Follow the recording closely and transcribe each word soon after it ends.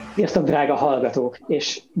Sziasztok, drága hallgatók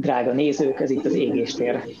és drága nézők, ez itt az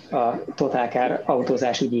Égéstér, a Totálkár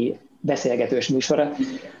autózásügyi beszélgetős műsora,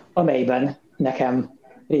 amelyben nekem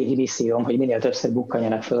régi misszióm, hogy minél többször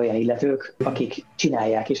bukkanjanak fel olyan illetők, akik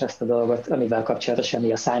csinálják is azt a dolgot, amivel kapcsolatosan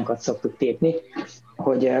mi a szánkat szoktuk tépni,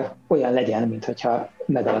 hogy olyan legyen, mintha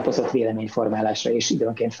megalapozott véleményformálásra és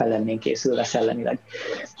időnként fel lennénk készülve szellemileg.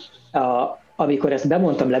 Amikor ezt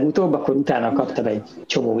bemondtam legutóbb, akkor utána kaptam egy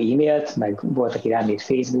csomó e-mailt, meg volt, aki rám írt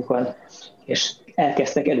Facebookon, és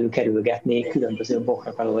elkezdtek előkerülgetni különböző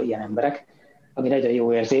bokrak alól ilyen emberek, ami nagyon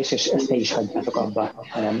jó érzés, és ezt ne is hagyjátok abba,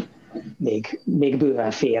 hanem még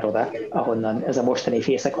bőven fér oda, ahonnan ez a mostani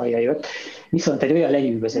fészekalja jött. Viszont egy olyan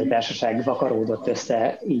lenyűgöző társaság vakaródott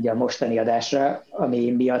össze így a mostani adásra,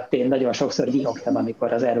 ami miatt én nagyon sokszor vihogtam,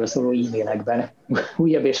 amikor az erről szóló e-mailekben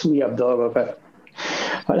újabb és újabb dolgokat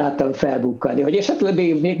láttam felbukkanni, hogy esetleg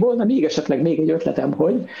még volna esetleg még egy ötletem,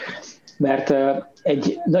 hogy, mert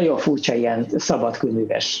egy nagyon furcsa ilyen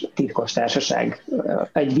szabadkőműves titkos társaság,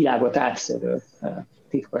 egy világot átszövő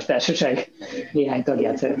titkos társaság, néhány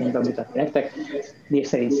tagját szeretném bemutatni nektek, név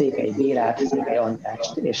szerint Székely Bélát, Székely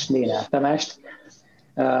Andrást és Lénár Tamást,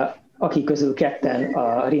 akik közül ketten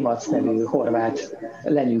a Rimactól nevű horvát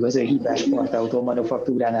lenyűgöző hibás sportautó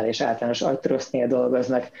manufaktúránál és általános agytrösztnél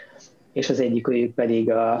dolgoznak, és az egyikőjük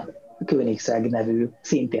pedig a Königseggtől nevű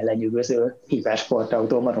szintén lenyűgöző hibás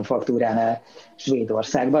sportautó manufaktúránál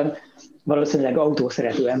Svédországban. Valószínűleg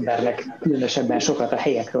autószerető embernek különösebben sokat a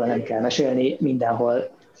helyekről nem kell mesélni, mindenhol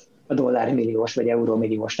a dollármilliós vagy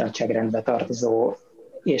eurómilliós nagyságrendbe tartozó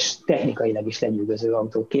és technikailag is lenyűgöző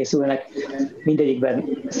autók készülnek. Mindegyikben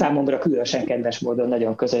számomra különösen kedves módon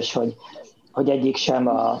nagyon közös, hogy egyik sem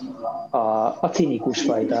a cinikus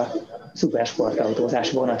fajta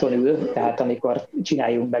szupersportautózás vonaton ül, tehát amikor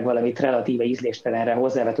csináljunk meg valamit relatíve ízléstelenre,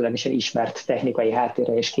 hozzávetőlegesen ismert technikai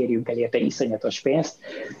háttérre, és kérjünk el érte iszonyatos pénzt,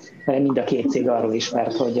 hanem mind a két cég arról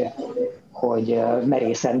ismert, hogy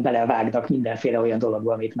merészen belevágnak mindenféle olyan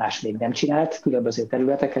dologba, amit más még nem csinált, különböző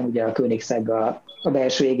területeken. Ugye a Königseggtől a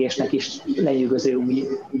belső égésnek is lenyűgöző új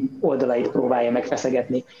oldalait próbálja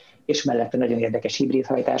megfeszegetni, és mellette nagyon érdekes hibrid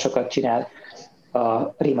hajtásokat csinál,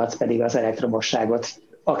 a Rimac pedig az elektromosságot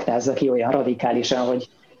aknázza ki olyan radikálisan, hogy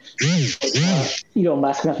Elon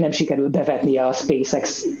Musknak nem sikerül bevetnie a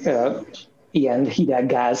SpaceX ilyen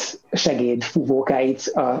hideggáz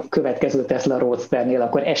segédfúvókáit a következő Tesla Roadsternél,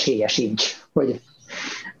 akkor esélye sincs, hogy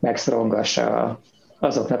megszorongassa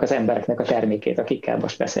azoknak az embereknek a termékét, akikkel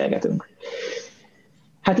most beszélgetünk.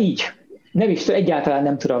 Hát így. Egyáltalán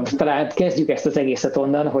nem tudom, talán kezdjük ezt az egészet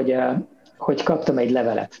onnan, hogy kaptam egy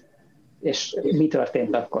levelet. És mi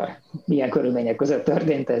történt akkor? Milyen körülmények között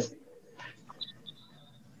történt ez?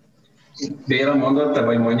 Béla, mondod te,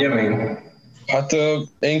 vagy mondjam én? Hát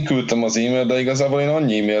én küldtem az e-mailt, de igazából én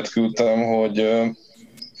annyi e-mailt küldtem, hogy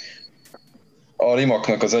a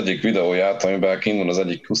Rimacnak az egyik videóját, amiben kiindul az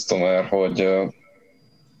egyik customer, hogy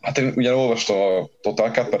hát én ugye olvastam a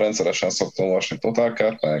Totálkárt, mert rendszeresen szoktam olvasni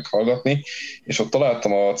Totálkárt, meg hallgatni, és ott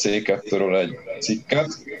találtam a C2-ről egy cikket,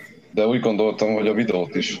 de úgy gondoltam, hogy a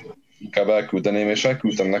videót is inkább elküldeném, és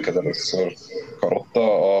elküldtem neked először,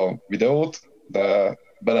 Karotta, a videót, de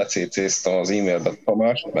belecécéztem az e-mailbe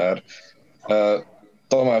Tamást, mert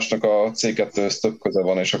Tamásnak a C2-höz több köze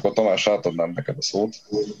van, és akkor Tamás, átadnám neked a szót.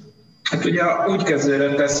 Hát ugye úgy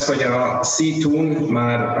kezdődött ez, hogy a C2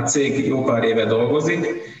 már a cég jó pár éve dolgozik,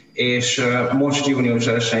 és most június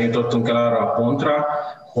 1-én jutottunk el arra a pontra,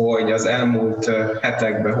 hogy az elmúlt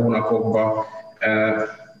hetekben, hónapokban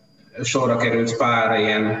sorra került pár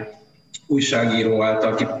ilyen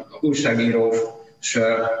újságírós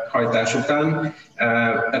hajtás után,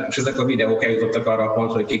 és ezek a videók eljutottak arra a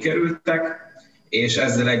pontra, hogy kikerültek, és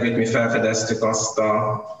ezzel együtt mi felfedeztük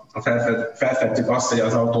felfedtük azt, hogy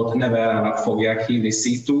az autót Neverának fogják hívni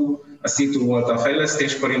C2. A C2 volt a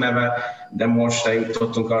fejlesztéskori neve, de most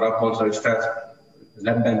eljutottunk arra a pontra, hogy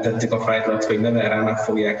lebbentettük a fájtlat, hogy Neverának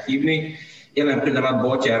fogják hívni. Jelen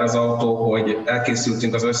pillanatban ott jár az autó, hogy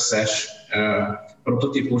elkészültünk az összes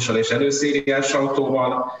prototípussal és előszériás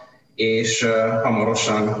autóval, és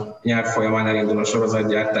hamarosan nyár folyamán elindul a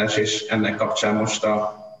sorozatgyártás, és ennek kapcsán most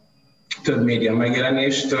a több média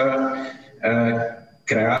megjelenést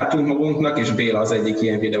kreáltunk magunknak, és Béla az egyik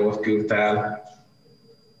ilyen videót küldte el.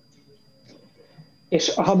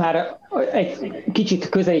 És ha már egy kicsit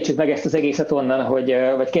közelítsük meg ezt az egészet onnan,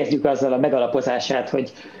 vagy kezdjük azzal a megalapozását,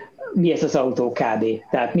 hogy mi ez az autó kb.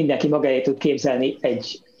 Tehát mindenki magáért tud képzelni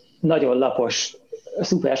egy nagyon lapos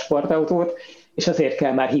szupersportautót, és azért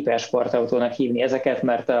kell már hipersportautónak hívni ezeket,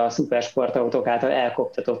 mert a szupersportautók által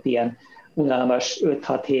elkoptatott ilyen unalmas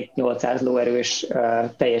 5-6-7-800 lóerős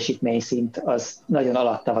teljesítményszint az nagyon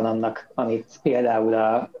alatta van annak, amit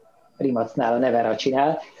például Rimactnál a Nevera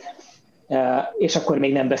csinál, és akkor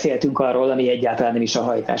még nem beszéltünk arról, ami egyáltalán nem is a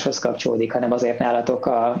hajtáshoz kapcsolódik, hanem azért nálatok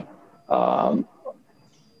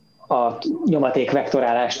a nyomaték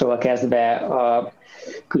vektorálástól kezdve a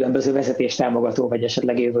különböző vezetéstámogató, vagy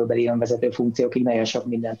esetleg jövőbeli önvezető funkciókig nagyon sok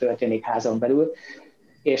minden történik házon belül.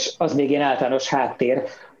 És az még ilyen általános háttér,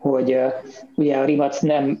 hogy ugye a Rimac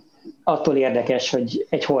nem attól érdekes, hogy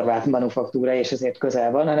egy horvát manufaktúra, és ezért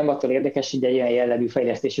közel van, hanem attól érdekes, hogy egy olyan jellegű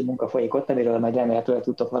fejlesztési munka folyik ott, amiről majd remélhetőleg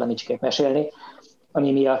tudtok valamit mesélni,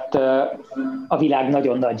 ami miatt a világ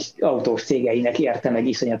nagyon nagy autós cégeinek érte meg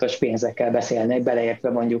iszonyatos pénzekkel beszélni, beleértve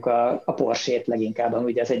mondjuk a Porsche-t leginkább,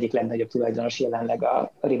 ami ugye az egyik legnagyobb tulajdonos jelenleg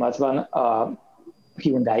a Rimacban, a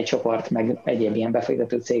Hyundai csoport, meg egyéb ilyen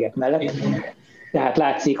befektető cégek mellett. Tehát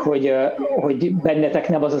látszik, hogy bennetek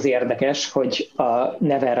nem az érdekes, hogy a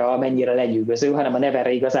Nevera mennyire lenyűgöző, hanem a Nevera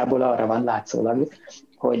igazából arra van látszólag,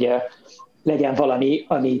 hogy legyen valami,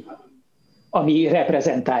 ami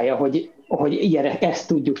reprezentálja, hogy ezt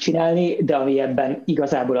tudjuk csinálni, de ami ebben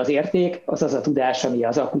igazából az érték, az az a tudás, ami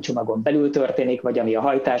az akkucsomagon belül történik, vagy ami a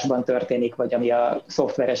hajtásban történik, vagy ami a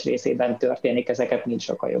szoftveres részében történik, ezeket mind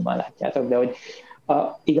sokkal jobban látjátok, de hogy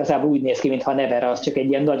igazából úgy néz ki, mintha a Nevera az csak egy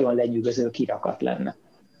ilyen nagyon lenyűgöző kirakat lenne.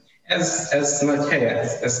 Ez nagy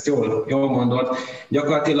helyet, ezt jól mondod.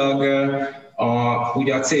 Gyakorlatilag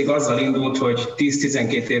ugye a cég azzal indult, hogy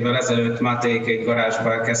 10-12 évvel ezelőtt Mátéik egy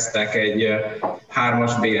garázsba elkezdtek egy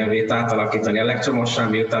 3-as BMW-t átalakítani elektromossá,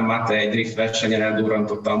 miután Máté egy drift versenyen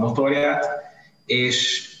eldurrantotta a motorját,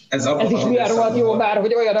 és ez is milyen rohadt jó már,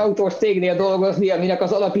 hogy olyan autós cégnél dolgozni, aminek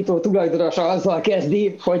az alapító tulajdonosa azzal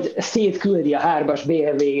kezdi, hogy szétküldi a 3-as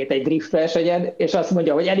BMW-t egy drift versenyen, és azt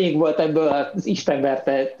mondja, hogy elég volt ebből az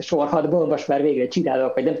istenverte sorhatból, most már végre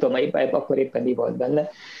csinálok, vagy nem tudom, akkor éppen mi volt benne.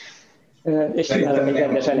 És csinálom egy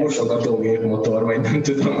rendesen. Mosogatógép motor, vagy nem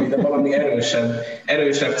tudom, de valami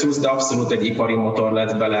erősebb cucc, de abszolút egy ipari motor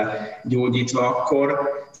lett bele gyógyítva akkor.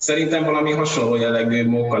 Szerintem valami hasonló jellegű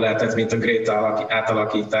móka lehetett, mint a Great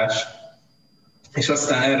átalakítás. És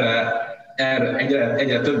aztán erre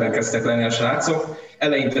egyre többen kezdtek lenni a srácok.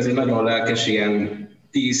 Eleinte ez egy nagyon lelkes ilyen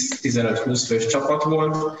 10-15-20 fős csapat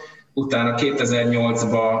volt. Utána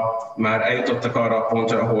 2008-ban már eljutottak arra a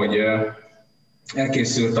pontra, hogy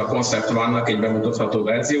elkészült a Concept One-nak egy bemutatható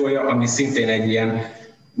verziója, ami szintén egy ilyen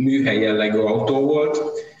műhely jellegű autó volt,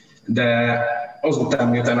 de azután,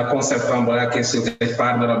 miután a Concept One-ból elkészült egy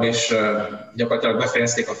pár darab, és gyakorlatilag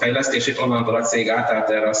befejezték a fejlesztését, onnantól a cég átállt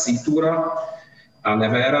erre a C2-ra, a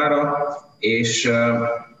Neverára, és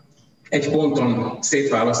egy ponton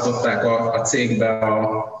szétválasztották a cégbe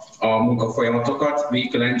a munkafolyamatokat,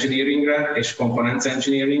 Vehicle Engineeringre és Components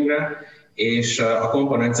Engineeringre, és a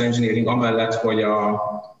Components Engineering amellett, hogy a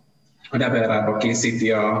Neverába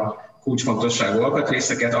készíti a kulcsfontosságú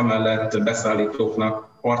alkatrészeket, amellett beszállítóknak,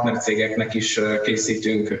 partnercégeknek is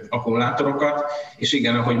készítünk akkumulátorokat, és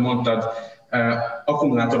igen, ahogy mondtad,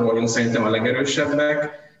 akkumulátor vagyunk szerintem a legerősebbek,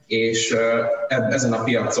 és ezen a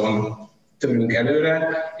piacon törünk előre,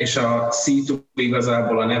 és a C2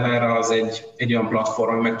 igazából a Nevera az egy olyan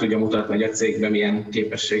platform, ami meg tudja mutatni, hogy a cégben milyen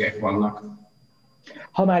képességek vannak.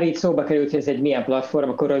 Ha már így szóba került, hogy ez egy milyen platform,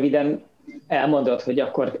 akkor röviden elmondod, hogy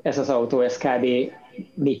akkor ez az autó, ez kb.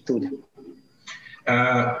 Mit tud?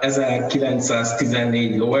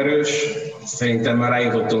 1914 lóerős, szerintem már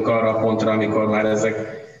eljutottunk arra a pontra, amikor már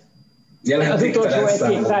ezek jelentéktelen számok. Az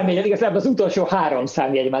utolsó 1-2 számjegy, igazából az utolsó 3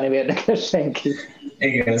 számjegy már nem érdekes senki.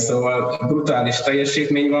 Igen, szóval brutális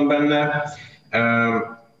teljesítmény van benne.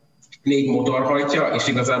 4 motor hajtja, és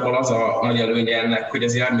igazából az a nagy előnye ennek, hogy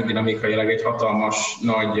ez járműdinamikailag egy hatalmas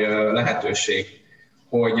nagy lehetőség,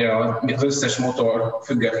 hogy az összes motor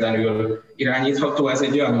függetlenül irányítható. Ez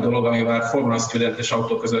egy olyan dolog, ami már Formula Studentes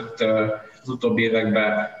autók között az utóbbi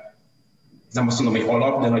években, nem azt mondom, hogy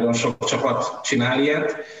alap, de nagyon sok csapat csinál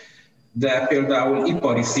ilyet. De például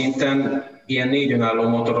ipari szinten ilyen 4 önálló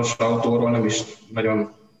motoros autóról nem is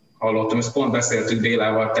nagyon hallottam. Ezt pont beszéltük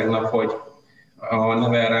Bélával tegnap, hogy a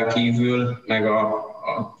Neverán kívül, meg a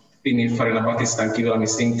Pininfarina Battistán kívül, ami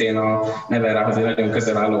szintén a Neverához egy nagyon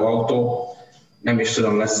közel álló autó, nem is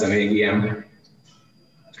tudom, lesz-e még ilyen.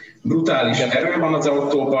 Brutális erő van az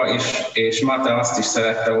autóban, és Máté azt is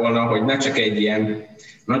szerette volna, hogy ne csak egy ilyen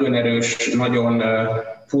nagyon erős, nagyon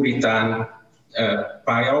puritán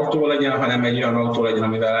pályautó legyen, hanem egy olyan autó legyen,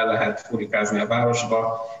 amivel el lehet furikázni a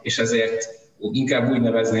városba, és ezért inkább úgy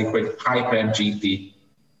neveznénk, hogy Hyper GT.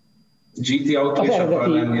 GT autó is akar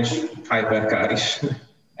lenni, és Hypercar is.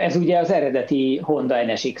 Ez ugye az eredeti Honda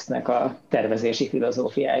NSX-nek a tervezési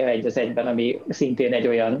filozófiája egy az egyben, ami szintén egy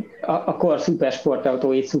olyan, a kor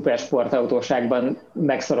szupersportautóit szupersportautóságban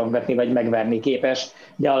megszorongatni vagy megverni képes,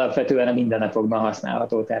 de alapvetően a mindennapokban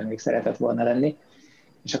használható termék szeretett volna lenni.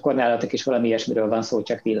 És akkor nálatok is valami ilyesmiről van szó,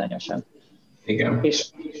 csak villanyosan. Igen.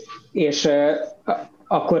 És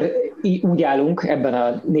akkor úgy állunk ebben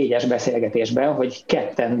a 4-es beszélgetésben, hogy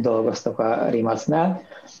ketten dolgoztok a Rimactnál,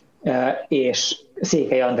 és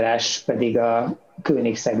Székely András pedig a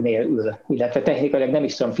Königseggnél ül, illetve technikailag nem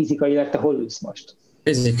is tudom, fizikailag te hol ülsz most?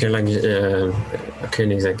 Fizikailag a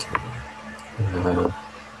Königseggg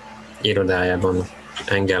irodájában,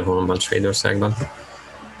 Engelholmban, Svédországban.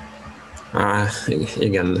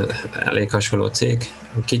 Igen, elég hasonló cég,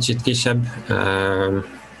 kicsit kisebb,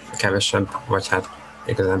 kevesebb, vagy hát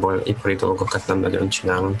igazából ipari dolgokat nem nagyon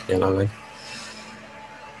csinálunk jelenleg.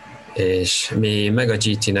 És mi meg a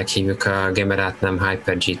GT-nek hívjuk a Gemerát, nem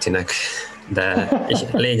Hyper GT-nek, de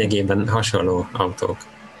lényegében hasonló autók.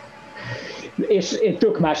 És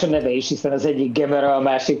tök más a neve is, hiszen az egyik Gemera, a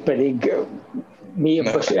másik pedig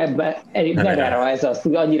most ebben Nevera, ez az,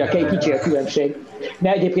 annyira kicsi a különbség.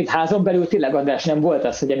 De egyébként házon belül tényleg, András, nem volt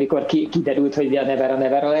az, hogy amikor kiderült, hogy a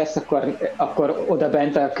Nevera lesz, akkor oda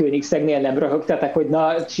bent a Königseggnél nem röhögtetek, hogy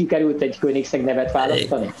na, sikerült egy Königssegg nevet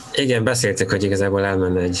választani? Igen, beszéltük, hogy igazából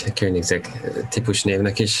elmenne egy Königssegg típus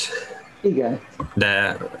névnek is. Igen.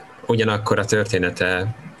 De ugyanakkor a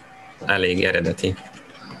története elég eredeti.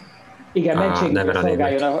 Igen, mentségül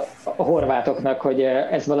szolgáljon a horvátoknak, hogy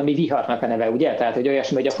ez valami viharnak a neve, ugye? Tehát, hogy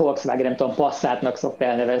olyasmi, hogy a Volkswagen, nem tudom, Passatnak szokta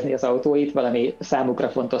elnevezni az autóit, valami számukra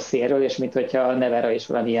fontos szélről, és minthogyha a Nevera is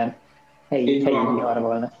valamilyen helyi vihar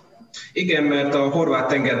volna. Igen, mert a horvát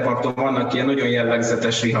tengerparton vannak ilyen nagyon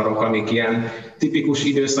jellegzetes viharok, amik ilyen tipikus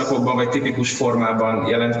időszakokban vagy tipikus formában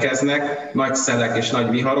jelentkeznek, nagy szelek és nagy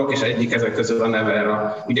viharok, és egyik ezek közül a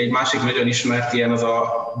Nevera. Ugye egy másik nagyon ismert ilyen az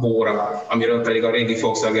a Bóra, amiről pedig a régi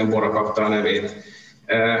Volkswagen Bóra kapta a nevét.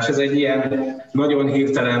 És ez egy ilyen nagyon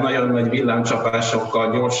hirtelen, nagyon nagy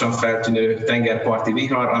villámcsapásokkal gyorsan feltűnő tengerparti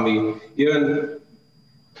vihar, ami jön,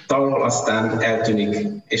 tavol, aztán eltűnik.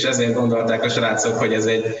 És ezért gondolták a srácok, hogy ez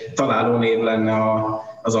egy találó név lenne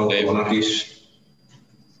az autónak is.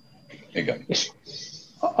 Igen. És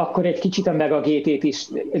akkor egy kicsit a Mega GT-t is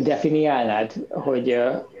definiálnád, hogy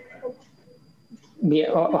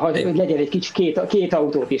legyen egy kicsit két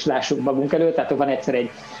autót is lássuk magunk előtt, tehát van egyszer egy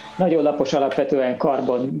nagyon lapos, alapvetően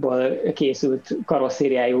karbonból készült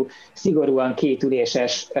karosszériájú, szigorúan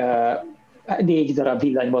kétüléses, 4 darab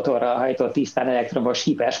villanymotorral hajtott tisztán elektromos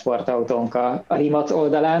hipersportautónk a Rimac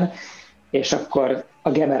oldalán, és akkor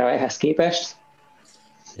a Gemera ehhez képest.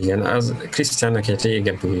 Igen, az Krisztiánnak egy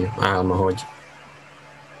régebbi álma, hogy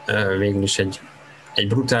végül is egy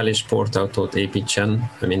brutális sportautót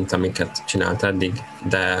építsen, mint amiket csinált eddig,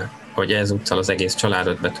 de hogy ezúttal az egész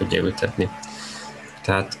családot be tudja ültetni.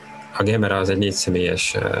 Tehát a Gemera az egy 4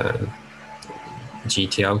 személyes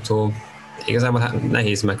GT autó. Igazából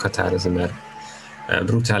nehéz meghatározni, mert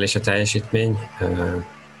brutális a teljesítmény,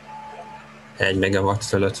 1 megawatt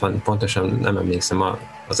fölött van, pontosan nem emlékszem.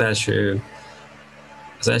 Az első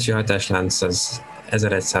hatáslánc az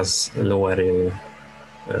 1100 lóerő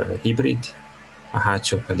hibrid, a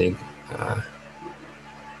hátsó pedig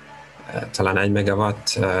talán 1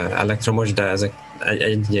 megawatt elektromos, de ezek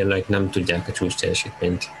egyébként nem tudják a csúcs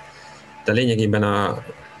teljesítményt. De lényegében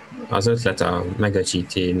az ötlet a Mega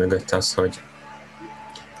GT mögött az, hogy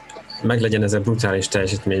meglegyen ez a brutális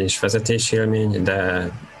teljesítmény és vezetési élmény, de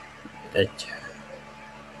egy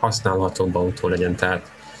használhatóbb autó legyen.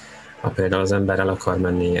 Tehát ha például az ember el akar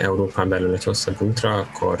menni Európán belül egy hosszabb útra,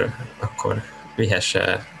 akkor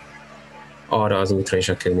vihesse arra az útra is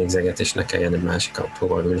a Königssegget, és ne kelljen egy másik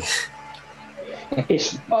autóval ülni.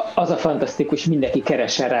 És az a fantasztikus, mindenki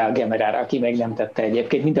keressen rá a Gemerára, aki még nem tette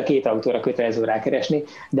egyébként. Mind a 2 autóra kötelező rákeresni,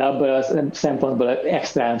 de abból a szempontból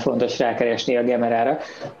extrán fontos rákeresni a Gemerára,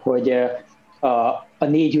 hogy a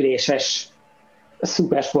 4 üléses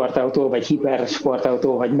szupersportautó, vagy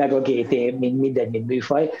hipersportautó, vagy Mega GT, mindegy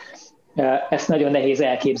műfaj, ezt nagyon nehéz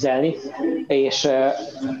elképzelni, és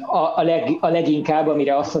a leginkább,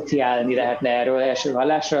 amire asszociálni lehetne erről első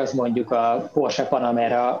hallásra, az mondjuk a Porsche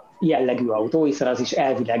Panamera jellegű autó, hiszen az is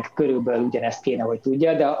elvileg körülbelül ugyanezt kéne, hogy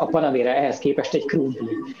tudja, de a Panamera ehhez képest egy krumpli.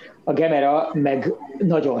 A Gemera meg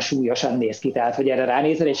nagyon súlyosan néz ki, tehát hogy erre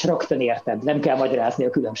ránézel, és rögtön érted, nem kell magyarázni a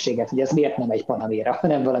különbséget, hogy ez miért nem egy Panamera,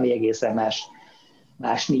 hanem valami egészen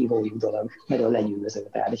más nívójú dolog, nagyon lenyűgöző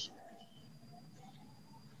tárgy.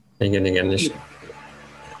 Igen, és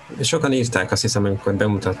sokan írták, azt hiszem, amikor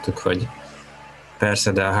bemutattuk, hogy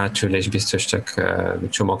persze, de a hátsó ülés biztos csak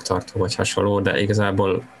csomagtartó vagy hasonló, de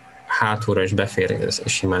igazából hátulra is befér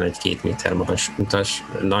simán egy 2 méter magas utas,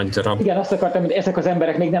 nagy darab. Igen, azt akartam, hogy ezek az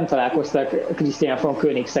emberek még nem találkoztak Christian von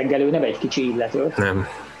Königseggel, ő nem egy kicsi illető. Nem.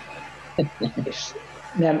 És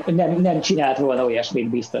nem csinált volna olyasmit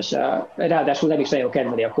biztos. Ráadásul nem is nagyon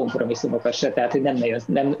kedveli a kompromisszumokat se, tehát hogy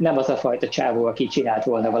nem az a fajta csávó, aki csinált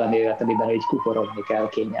volna valami olyat, amiben hogy kuporogni kell,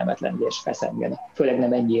 kényelmetlenül és feszengeni. Főleg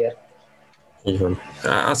nem ennyiért. Így van.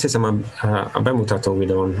 Azt hiszem a bemutató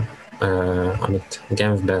videón, amit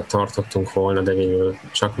Genfbe tartottunk volna, de végül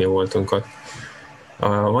csak mi voltunk ott,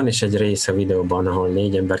 van is egy rész a videóban, ahol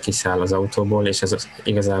 4 ember kiszáll az autóból, és ez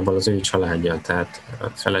igazából az ő családja, tehát a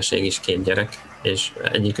feleség is 2 gyerek, és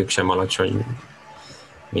egyikük sem alacsony,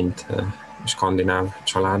 mint skandináv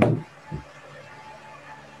család.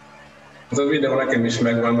 Az a videó nekem is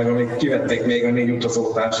megvan, meg amíg kivették még a 4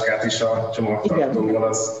 utazótáskát is a csomagtartóból,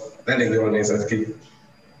 az elég jól nézett ki.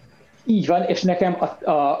 Így van, és nekem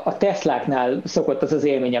a Tesláknál szokott az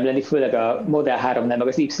élményem lenni, főleg a Model 3-nál, meg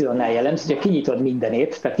az Y-nál jellemző, hogyha kinyitod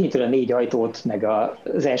mindenét, tehát kinyitod a 4 ajtót, meg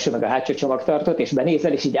az első, meg a hátsó csomagtartót, és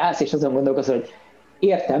benézel, és így állsz, és azon gondolkozol, hogy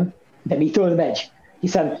értem, de mitől megy?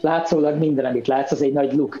 Hiszen látszólag minden, amit látsz, az egy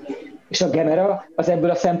nagy luk. És a Gemera az ebből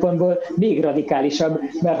a szempontból még radikálisabb,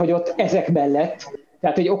 mert hogy ott ezek mellett,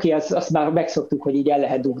 tehát, hogy oké, azt már megszoktuk, hogy így el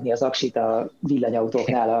lehet dugni az aksit a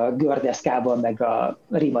villanyautóknál, a gördeszkában, meg a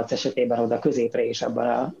Rimac esetében oda középre és abban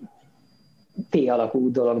a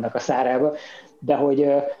T-alakú dolognak a szárába, de hogy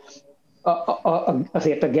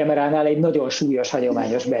azért a Gemeránál egy nagyon súlyos,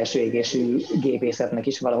 hagyományos belső égésű gépészetnek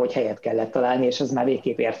is valahogy helyet kellett találni, és az már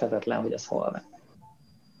végképp érthetetlen, hogy az hol van.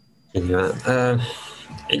 Igen.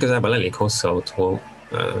 Igazából elég hosszú autó,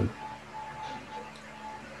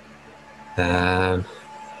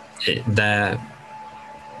 de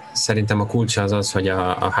szerintem a kulcsa az, hogy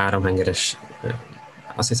a 3 hengeres,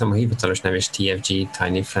 azt hiszem a hivatalos nev is TFG,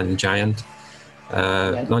 Tiny Friendly Giant,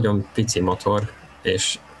 nagyon pici motor,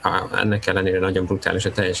 és ennek ellenére nagyon brutális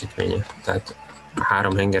a teljesítménye. Tehát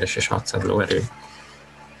 3 hengeres és 600 lóerő.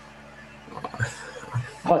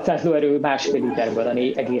 600 lóerő 1,5 literből,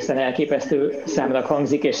 ami egészen elképesztő számnak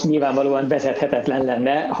hangzik, és nyilvánvalóan vezethetetlen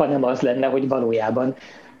lenne, ha nem az lenne, hogy valójában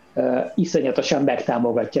iszonyatosan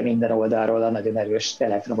megtámogatja minden oldalról a nagyon erős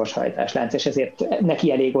elektromos hajtáslánc, és ezért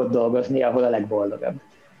neki elég ott dolgozni, ahol a legboldogabb.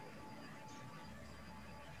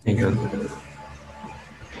 Igen.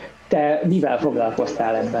 Te mivel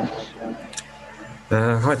foglalkoztál ebben?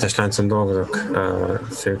 Hajtásláncon dolgozok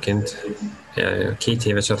főként. 2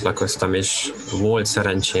 éve csatlakoztam, és volt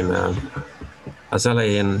szerencsém az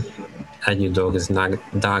elején együtt dolgozni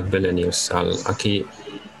Doug Billeniusszal, aki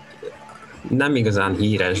nem igazán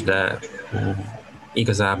híres, de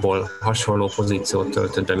igazából hasonló pozíciót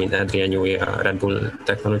töltött be, mint Adrian Newey a Red Bull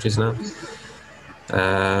Technologies-nál.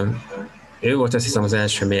 Ő volt, azt hiszem, az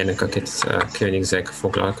első mérnök, akit Königseggtől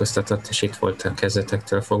foglalkoztatott, és itt volt a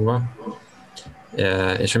kezdetektől fogva.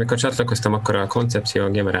 És amikor csatlakoztam, akkor a koncepció a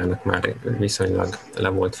Gemerának már viszonylag le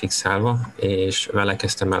volt fixálva, és vele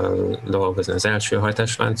kezdtem el dolgozni az első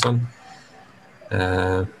hajtásláncon,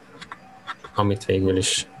 amit végül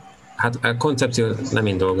is, hát a koncepciót nem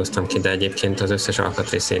én dolgoztam ki, de egyébként az összes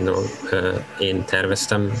alkatrészén én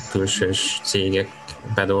terveztem, külsős cégek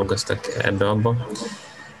bedolgoztak ebbe-abba.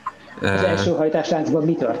 Az első hajtásláncban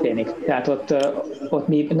mi történik? Tehát ott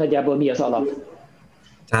nagyjából mi az alap?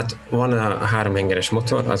 Tehát van a 3 hengeres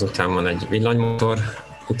motor, azután van egy villanymotor,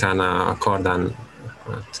 utána a kardán,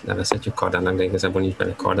 hát nevezhetjük kardánnak, de igazából nincs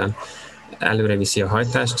benne kardán, előre viszi a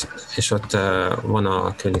hajtást, és ott van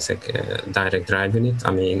a Königseggtől Direct Drive Unit,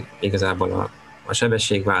 ami igazából a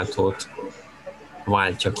sebességváltót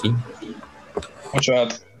váltja ki.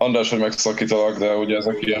 Bocsánat, András, hogy megszakítalak, de ugye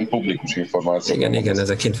ezek ilyen publikus információk. Igen,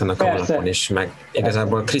 ezek kint vannak a honlapon is, meg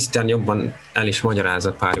igazából Krisztián jobban el is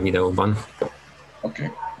magyarázza pár videóban.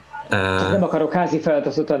 Oké. Nem akarok házi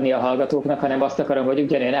feladatot adni a hallgatóknak, hanem azt akarom, hogy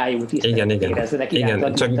ugyanilyen ájú tiszteletet érezzenek.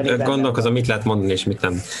 Igen, csak gondolkozom, mit lehet mondani és mit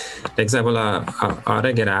nem. De igazából a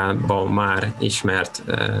Regerában már ismert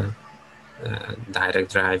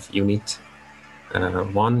Direct Drive Unit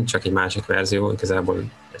van, csak egy másik verzió, igazából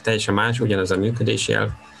teljesen más, ugyanaz a működési elv.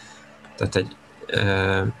 Tehát egy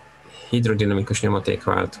hidrodinamikus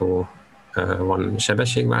nyomatékváltó van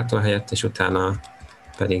sebességváltó helyett, és utána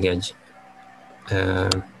pedig egy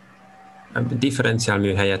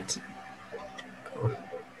differenciálmű helyett,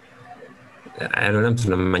 erről nem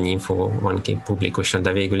tudom, mennyi info van ki publikusan,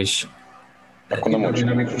 de végül is akkor nem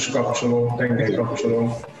dinamikus kapcsoló,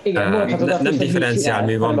 tengelykapcsoló. Nem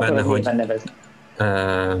differenciálmű van benne, hogy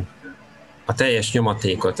a teljes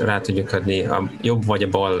nyomatékot rá tudjuk adni a jobb vagy a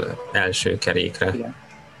bal első kerékre. Igen.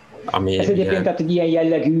 Ez egyébként, tehát, hogy ilyen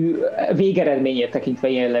jellegű, végeredményét tekintve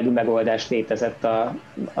ilyen jellegű megoldás létezett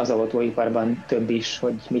az autóiparban több is,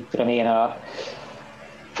 hogy mit tudom én, a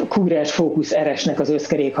Courage Focus RS-nek az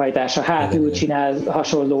összkerékhajtása hátul csinál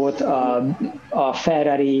hasonlót, a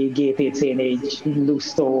Ferrari GTC4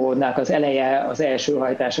 Lusto-nak az eleje, az első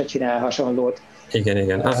hajtása csinál hasonlót.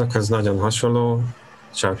 Igen, azokhoz nagyon hasonló,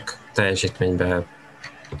 csak teljesítményben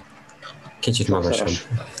kicsit magasabb.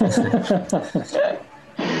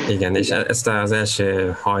 Igen, és ezt az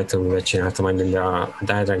első hajtóművet csináltam, amiben a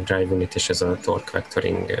Direct Drive Unit és ez a Torque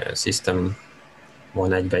Vectoring System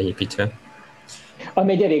van egybeépítve.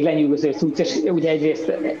 Ami egy elég lenyűgöző cucc, és ugye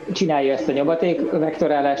egyrészt csinálja ezt a nyomaték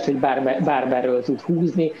vektorálást, hogy bármerről tud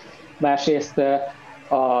húzni, másrészt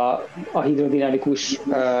a hidrodinamikus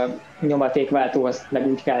nyomatékváltóhoz meg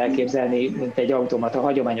úgy kell elképzelni, mint egy automata,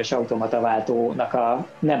 hagyományos automata váltónak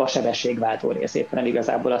nem a sebességváltó részét, hanem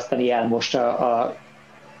igazából azt, ami elmossa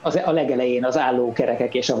a legelején az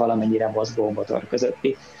állókerekek és a valamennyire mozgó motor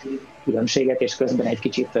közötti különbséget, és közben egy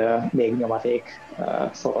kicsit még nyomaték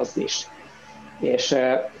szoroz is. És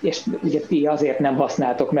ugye ti azért nem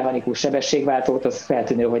használtok mechanikus sebességváltót, az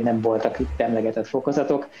feltűnő, hogy nem voltak itt emlegetett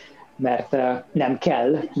fokozatok, mert nem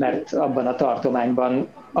kell, mert abban a tartományban,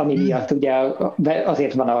 ami miatt ugye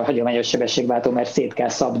azért van a hagyományos sebességváltó, mert szét kell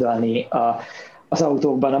szabdalni az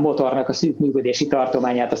autókban a motornak a szűk működési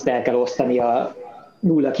tartományát, azt el kell osztani a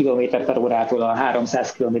 0 km/órától a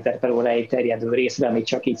 300 km/óráig terjedő részre, amit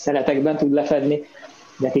csak így szeletekben tud lefedni,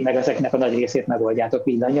 de ti meg ezeknek a nagy részét megoldjátok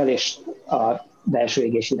villannyal, és a belső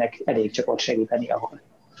égésinek elég csak ott segíteni, ahol.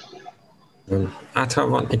 Hát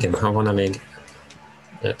ha van elég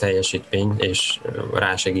teljesítmény és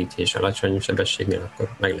rásegítés alacsony sebességnél, akkor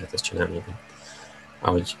meg lehet ezt csinálni.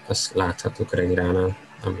 Ahogy azt láthattuk Regiránál,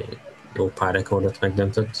 ami jó pár rekordot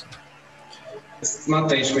megdöntött. Ezt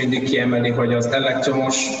Matta is mindig kiemeli, hogy az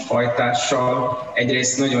elektromos hajtással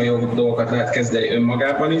egyrészt nagyon jó dolgokat lehet kezdeni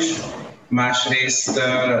önmagában is, másrészt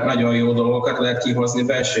nagyon jó dolgokat lehet kihozni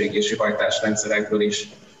belső égési hajtásrendszerekből is.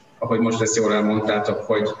 Ahogy most ezt jól elmondtátok,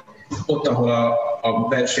 hogy ott, ahol a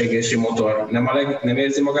belső égési motor nem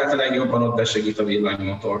érzi magát a legjobban, ott besegít a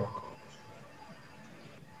villanymotor.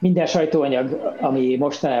 Minden sajtóanyag, ami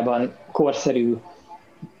mostanában korszerű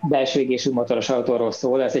belső égésű motoros autóról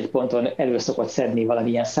szól, ez egy ponton elő szokott szedni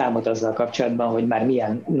valamilyen számot azzal kapcsolatban, hogy már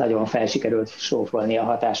milyen nagyon felsikerült sófolni a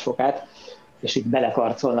hatásfokát, és így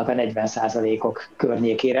belekarcolnak a 40%-ok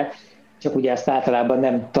környékére. Csak ugye ezt általában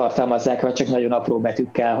nem tartalmazzák, vagy csak nagyon apró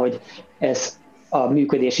betűkkel, hogy ez a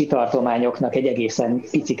működési tartományoknak egy egészen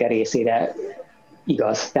picike részére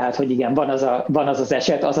igaz. Tehát, hogy igen, van az az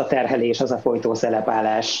eset, az a terhelés, az a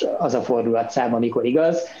folytószelepállás, az a fordulatszám, amikor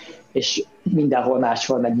igaz, és mindenhol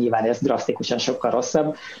máshol meg nyilván ez drasztikusan sokkal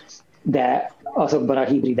rosszabb, de azokban a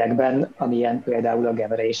hibridekben, amilyen például a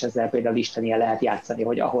Gemera, és ezzel például istennien lehet játszani,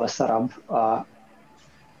 hogy ahol szarabb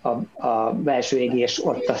a belső égés,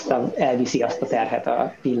 ott elviszi azt a terhet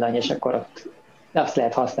a villany, és akkor ott azt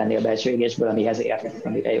lehet használni a belső égésből, amihez ért,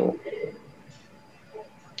 amire jó.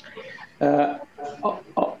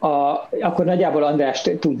 Akkor nagyjából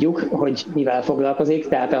Andrást tudjuk, hogy mivel foglalkozik,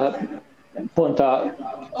 tehát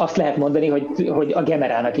azt lehet mondani, hogy a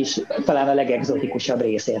Gemerának is talán a legexotikusabb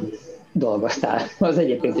részén dolgoztál. Az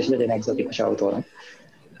egyébként is nagyon exotikus autónak.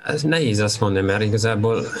 Ez nehéz azt mondani, mert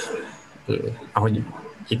igazából, ahogy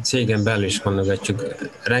itt cégen belül is mondogatjuk,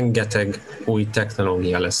 rengeteg új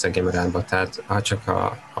technológia lesz a Gemerában, tehát ha csak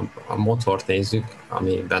a motort nézzük,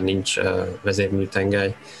 amiben nincs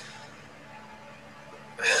vezérműtengely,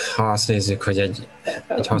 ha azt nézzük, hogy egy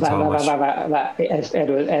hatalmas...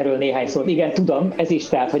 Erről néhány szót. Igen, tudom, ez is,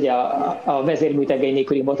 tehát, hogy a vezérműtengely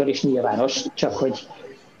nélküli motor is nyilvános, csak hogy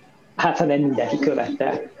hát ha nem mindenki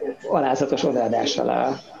követte alázatos odaadással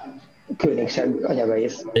a Königseggtől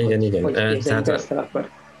anyagait. Igen. Tehát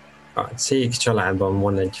a cég családban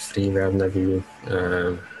van egy Freeware nevű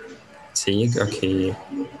cég, aki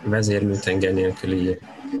vezérműtengely nélküli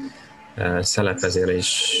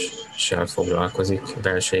szelepvezéléssel foglalkozik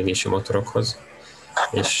belső égési motorokhoz,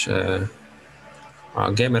 és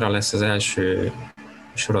a Gemera lesz az első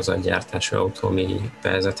sorozatgyártású autó, amibe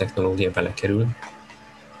ez a technológia belekerül,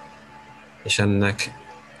 és ennek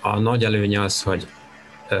a nagy előnye az, hogy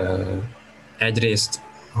egyrészt,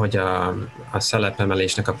 hogy a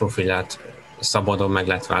szelepemelésnek a profilját szabadon meg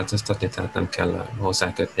lehet változtatni, tehát nem kell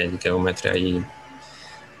hozzákötni egy geometriai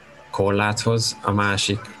korláthoz, a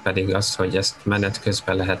másik pedig az, hogy ezt menet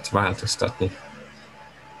közben lehet változtatni.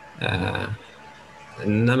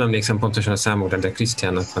 Nem emlékszem pontosan a számokra, de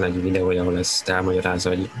Krisztiánnak van egy videója, ahol ezt elmagyarázza,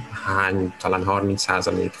 hogy talán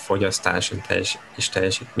 30% fogyasztás és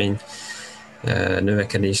teljesítmény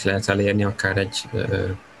növekedés lehet elérni akár egy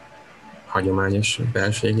hagyományos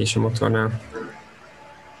belső égésű motornál,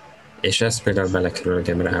 és ez például belekerül a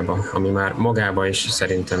Gebrába, ami már magába is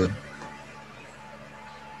szerintem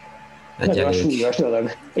egy nagyon elég... súlyos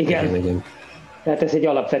dolog. Igen. Tehát ez egy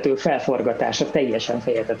alapvető felforgatása, teljesen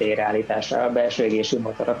fejetetére állítása a belső égésű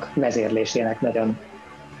motorok vezérlésének nagyon,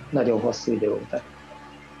 nagyon hosszú idő óta.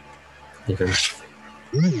 Igen.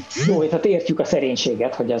 Jó, hát értjük a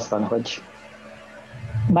szerénységet, hogy az van, hogy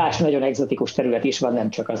más nagyon egzotikus terület is van, nem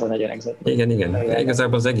csak az a nagyon egzotikus. Igen.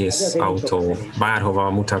 Igazából az egész autó, bárhova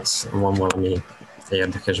mutatsz, van valami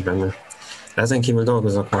érdekes benne. De ezen kívül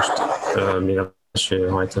dolgozok most, mivel az első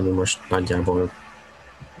hajtómű most nagyjából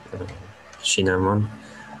sinem van.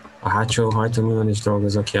 A hátsó hajtóművön is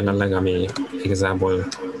dolgozok jelenleg, ami igazából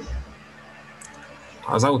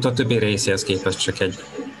az autó többi részéhez képest csak egy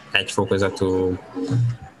egyfokozatú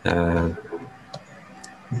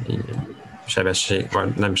sebesség,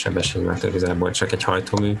 vagy nem sebesség, mert igazából csak egy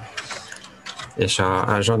hajtómű. És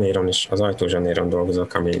a zsanéron is, az ajtó zsanéron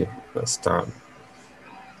dolgozok, ami azt a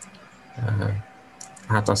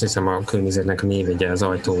hát azt hiszem a környezetnek a névegye az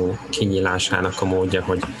ajtó kinyílásának a módja,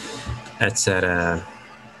 hogy egyszerre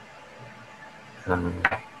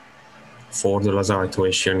fordul az ajtó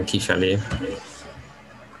és jön kifelé.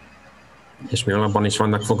 És mivel abban is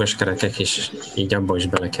vannak fogaskerekek, és így abba is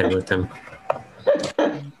belekerültem.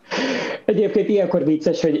 Egyébként ilyenkor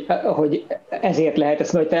vicces, hogy ezért lehet,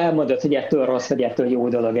 ezt majd te elmondod, hogy ettől rossz, vagy ettől jó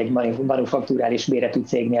dolog egy manufakturális méretű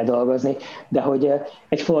cégnél dolgozni, de hogy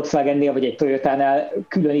egy Volkswagennél, vagy egy Toyotánál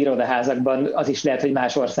külön irodaházakban az is lehet, hogy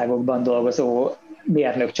más országokban dolgozó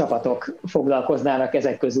mérnök csapatok foglalkoznának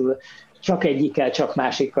ezek közül csak egyikkel, csak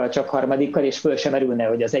másikkal, csak harmadikkal, és föl sem merülne,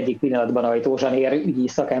 hogy az egyik pillanatban ajtózsanér ügyi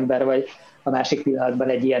szakember, vagy a másik pillanatban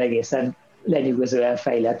egy ilyen egészen lenyűgözően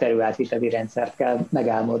fejlett erőátviteli rendszert kell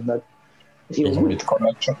megálmodnod.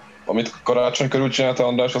 Amit karácsony körül csinálta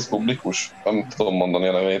András, az publikus? Nem tudom mondani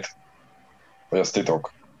a nevét. Vagy az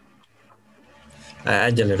titok?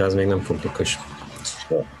 Egyelőre az még nem publikus.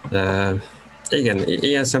 Igen,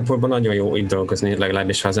 ilyen szempontból nagyon jó itt dolgozni,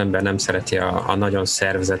 legalábbis ha az ember nem szereti a nagyon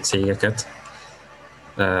szervezett cégeket,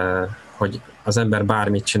 hogy az ember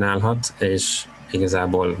bármit csinálhat, és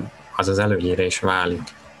igazából az az előnyére is válik.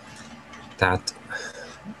 Tehát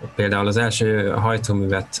például az első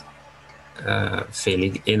hajtóművet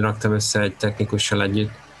félig én raktam össze egy technikussal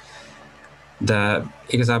együtt, de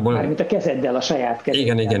igazából... Mármint a kezeddel, a saját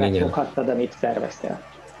kezeddel igen. megfoghattad, amit terveztél.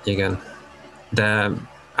 Igen, de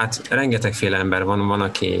hát rengetegféle ember van,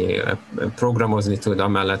 aki programozni tud,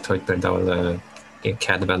 amellett, hogy például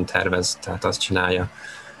CAD-ben tervez, tehát azt csinálja.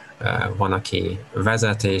 Van, aki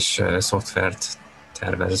vezet és szoftvert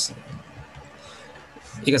tervez.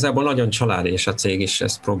 Igazából nagyon családi, és a cég is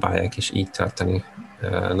ezt próbálják is így tartani.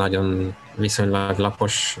 Nagyon viszonylag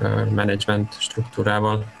lapos menedzsment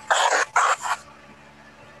struktúrával.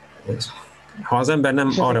 Ha az ember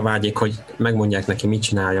nem arra vágyik, hogy megmondják neki, mit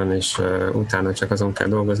csináljon, és utána csak azon kell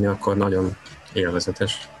dolgozni, akkor nagyon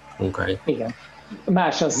élvezetes munkahely. Igen.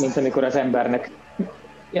 Más az, mint amikor az embernek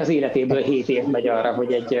az életéből 7 év megy arra,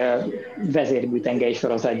 hogy egy vezérműtengely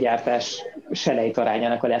sorozatgyártás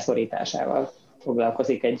selejtarányának a leszorításával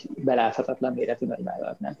foglalkozik egy beláthatatlan méretű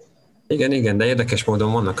nagyvállalatnál. Igen, de érdekes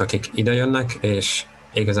módon vannak, akik idejönnek, és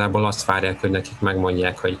igazából azt várják, hogy nekik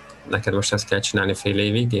megmondják, hogy neked most ezt kell csinálni fél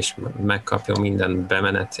évig, és megkapja minden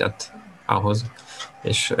bemenetet ahhoz.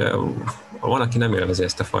 És van, aki nem élvezi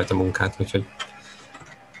ezt a fajta munkát, úgyhogy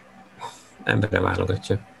emberre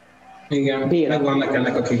válogatja. Igen, megvannak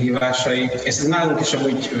ennek a kihívásai, és ez nálunk is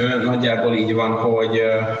amúgy nagyjából így van,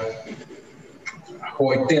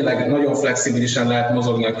 hogy tényleg nagyon flexibilisen lehet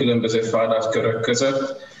mozogni a különböző feladatkörök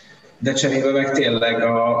között, de cserébe meg tényleg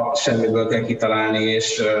a semmiből kell kitalálni,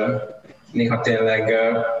 és néha tényleg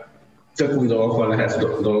tök új dolgokon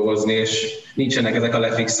lehet dolgozni, és nincsenek ezek a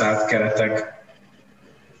lefixált keretek.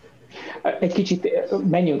 Egy kicsit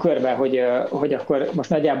menjünk körbe, hogy akkor most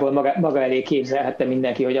nagyjából maga elé képzelhette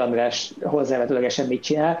mindenki, hogy András hozzávetőlegesen mit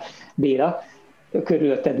csinál. Béla,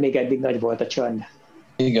 körülötted még eddig nagy volt a csönd.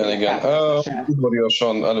 Igen.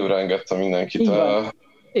 Udvariasan előre engedtem mindenkit.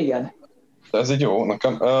 Igen. De ez így jó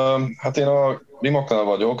nekem. Hát én a Rimactól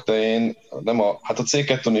vagyok, de én nem a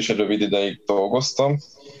C2-n is egy rövid ideig dolgoztam,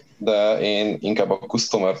 de én inkább a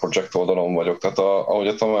Customer Project oldalon vagyok. Tehát ahogy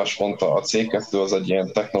a Tamás mondta, a C2 az egy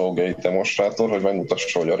ilyen technológiai demonstrátor, hogy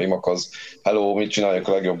megmutassa, hogy a Rimac az hello, mit csináljuk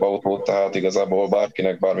a legjobb autót, tehát igazából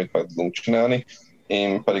bárkinek bármit meg tudunk csinálni.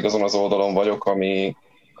 Én pedig azon az oldalon vagyok, ami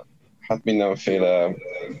hát mindenféle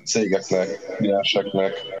cégeknek,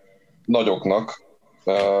 klienseknek, nagyoknak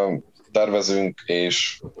tervezünk,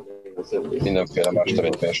 és mindenféle más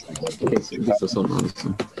tevékenységet.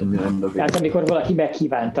 Tehát amikor valaki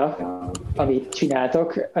megkívánta, amit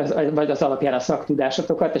csináltok, vagy az alapján a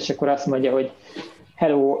szaktudásotokat, és akkor azt mondja, hogy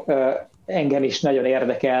hello, engem is nagyon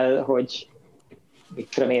érdekel, hogy mit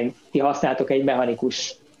tudom én, ti használtok egy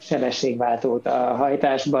mechanikus sebességváltót a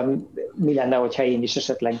hajtásban, mi lenne, hogyha én is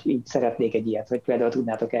esetleg így szeretnék egy ilyet, hogy például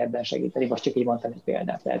tudnátok ebben segíteni, most csak így mondtam egy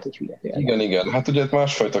példát, lehet, hogy hülye példát. Igen, hát ugye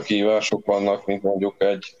másfajta kihívások vannak, mint mondjuk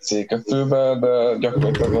egy C2-ben, de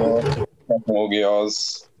gyakorlatilag a technológia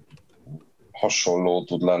az hasonló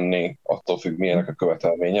tud lenni, attól függ, milyenek a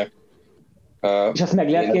követelmények. És azt meg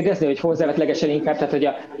lehet kérdezni, hogy hozzávetlegesen inkább, tehát hogy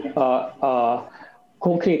a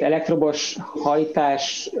konkrét elektromos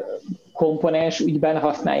hajtás komponens ügyben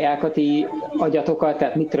használják a ti agyatokat,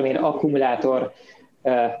 tehát mit tudom én, akkumulátor,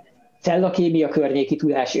 cellakémia környéki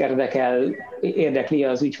tudás érdekli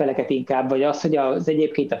az ügyfeleket inkább, vagy az, hogy az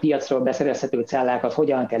egyébként a piacról beszerezhető cellákat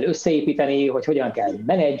hogyan kell összeépíteni, hogy hogyan kell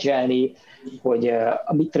menedzselni, hogy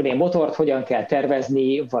mit tudom én, motort hogyan kell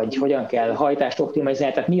tervezni, vagy hogyan kell hajtást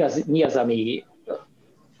optimalizálni, tehát mi az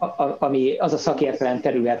ami az a szakértelem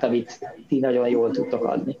terület, amit ti nagyon jól tudtok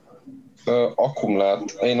adni.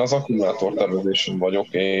 Én az akkumulátor tervezésen vagyok,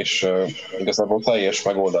 és igazából teljes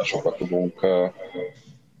megoldásokat tudunk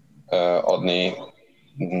adni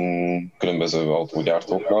különböző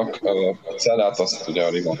autógyártóknak. A cellát azt ugye a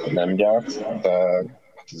Rimac nem gyárt, de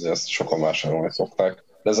hát ezt sokan vásárolni szokták.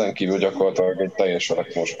 De ezen kívül gyakorlatilag egy teljes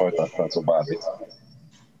elektromos hajtásláncú bármit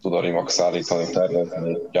tud a Rimac szállítani,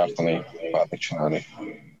 tervezni, gyártani, bármit csinálni.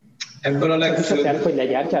 Ebből a legfőbb... hogy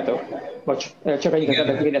legyártjátok? Vagy csak annyit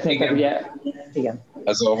akarok kérdezni, hogy ugye... Igen.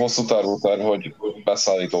 Ez a hosszú távú terv, hogy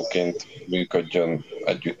beszállítóként működjön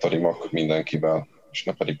együtt a Rimac mindenkivel, és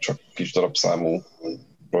ne pedig csak kis darabszámú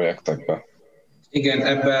projektekbe. Igen,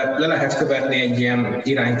 ebbe le lehet követni egy ilyen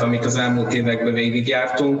irányt, amit az elmúlt években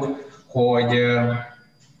végigjártunk, hogy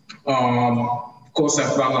a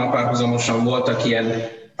konceptvállal párhuzamosan voltak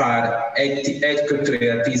ilyen egy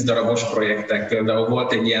kötőjel 10 darabos projektek. Például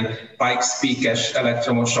volt egy ilyen Pikes Peak-es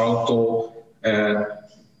elektromos autó,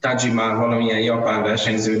 Tajima, valamilyen japán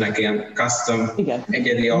versenyzőnek ilyen custom, igen,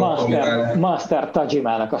 egyedi autó. Master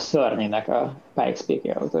Tajimának, a Szörnének a Pikes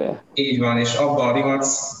Peak autója. Így van, és abban a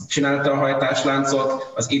Rimac csinálta a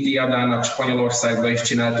hajtásláncot, az Idiadának Spanyolországban is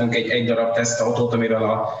csináltunk egy darab tesztautót, amivel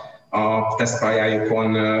a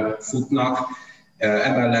tesztpályájukon futnak.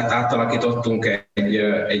 Emellett átalakítottunk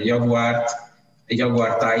egy Jaguart, egy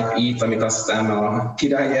Jaguar Type E-t, amit aztán a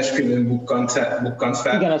királyi esküvőn bukkant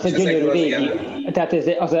fel. Igen, az egy gyönyörű régi, tehát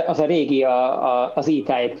az a régi, az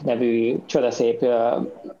E-Type nevű csodaszép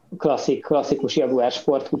klasszikus Jaguar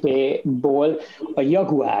sportkupéból a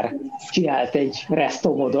Jaguar csinált egy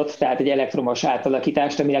restomodot, tehát egy elektromos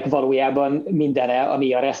átalakítást, aminek valójában mindene,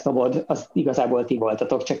 ami a restomod, az igazából ti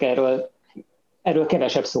voltatok, csak erről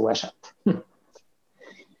kevesebb szó esett.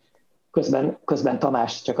 Közben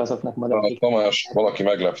Tamás csak azoknak mondom. Tamás valaki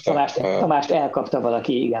meglepte. Tamást elkapta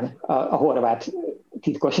valaki, igen. A horvát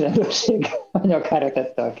titkos rendőrség a nyakára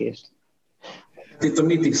tette a kést. Itt a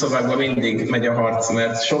meeting szobákban mindig megy a harc,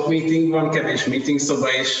 mert sok meeting van, kevés meeting szoba,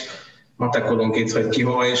 és matekolunk itt, hogy ki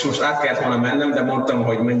hova, és most át kellett volna mennem, de mondtam,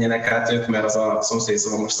 hogy menjenek át ők, mert az a szomszéd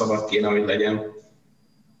szoba most szabad kéne, hogy legyen.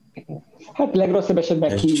 Hát legrosszabb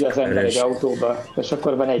esetben kiügy az ember egy autóba, és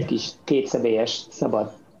akkor van egy kis kétszemélyes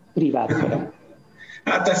szabad privát köre.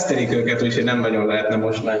 Hát tesztelik őket, úgyhogy nem nagyon lehetne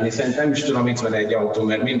most menni. Szerintem nem is tudom, itt van egy autó,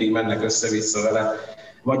 mert mindig mennek össze-vissza vele.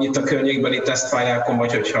 Vagy itt a környékbeli tesztpályákon,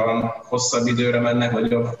 vagy hogyha hosszabb időre mennek,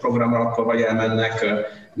 nagyobb programra, akkor vagy elmennek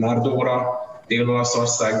Nardóra,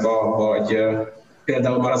 Dél-Olaszországba, vagy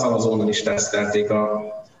például már az Alazonon is tesztelték a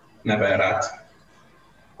Neverát.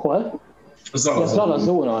 Hol? Az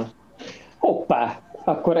Alazonon. Hoppá!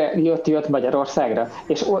 Akkor jött Magyarországra.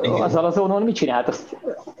 És az Alazonon mit csinált, azt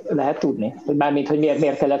lehet tudni? Mármint, hogy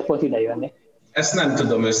miért kellett pont ide jönni? Ezt nem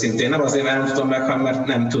tudom őszintén, nem azért nem tudom meg, hanem mert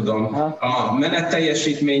nem tudom. Aha. A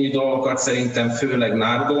menetteljesítményű dolgokat szerintem főleg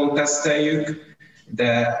Nardón teszteljük,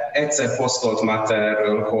 de egyszer posztolt Máté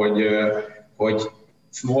erről, hogy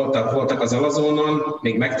voltak az Alazonon,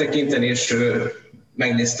 még megtekinteni, és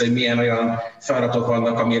megnézte, hogy milyen olyan feladatok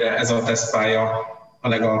vannak, amire ez a tesztpálya a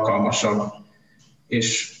legalkalmasabb.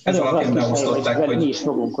 És ez alapján beosztották, hogy mi is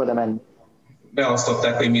fogunk oda menni.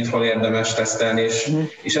 Beosztották, hogy mit hol érdemes tesztelni,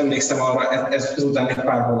 és emlékszem arra, ezután egy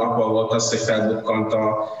pár hónappal volt az, hogy felbukkant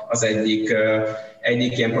az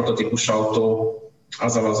egyik ilyen prototípus autó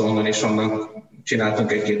az Alazonon, és onnan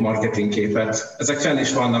csináltunk egy-két marketingképet. Ezek fenn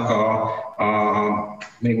is vannak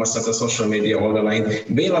még most a social media oldalain.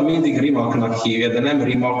 Béla mindig Rimacnak hívja, de nem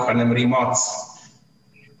Rimac, hanem Rimac.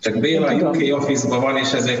 Csak Béla UK Office-ban van,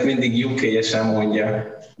 és ezért mindig UK-esen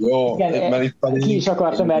mondja. Jó, igen, ki is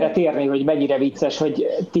akartam erre térni, hogy mennyire vicces, hogy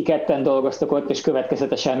ti ketten dolgoztok ott, és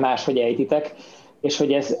következetesen máshogy ejtitek, és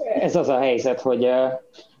hogy ez az a helyzet,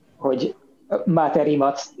 hogy Máter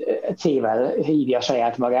Rimac C-vel hívja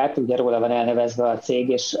saját magát, ugye róla van elnevezve a cég,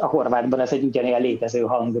 és a horvátban ez egy ugyanilyen létező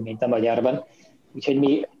hang, mint a magyarban. Úgyhogy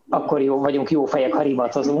mi akkor vagyunk jó fejek, ha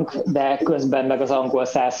rimacozunk, de közben meg az angol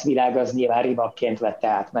száz világ az nyilván rimacként vette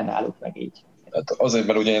át, mert náluk meg így. Hát azért,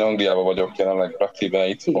 mert ugye én Angliában vagyok jelenleg aktíven,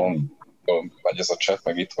 itthon megy ez a chat,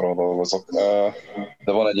 meg itthon dolgozok.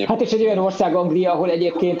 De van egyébként... Hát és egy olyan ország Anglia, ahol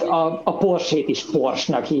egyébként a Porsche-t is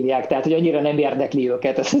Porsche-nak hívják, tehát hogy annyira nem érdekli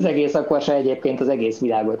őket ez az egész, akkor se egyébként az egész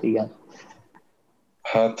világot, igen.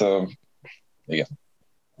 Hát igen.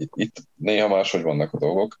 Itt néha máshogy vannak a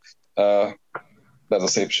dolgok, de ez a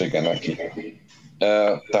szépsége neki.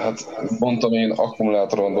 Tehát mondtam, én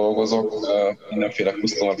akkumulátoron dolgozok, mindenféle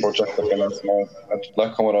customer projecteken lesz majd, hát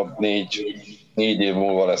leghamarabb 4 év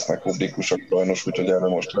múlva lesznek publikusak sajnos, úgyhogy erre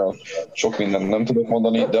most sok mindent nem tudok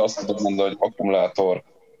mondani, de azt tudom mondani, hogy akkumulátor,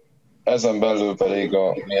 ezen belül pedig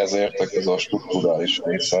mihez értek, ez a strukturális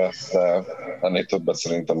része, de ennél többet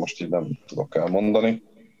szerintem most így nem tudok elmondani.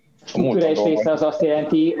 A strukturális része az azt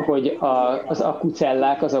jelenti, hogy az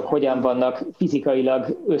akkucellák azok hogyan vannak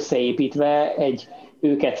fizikailag összeépítve,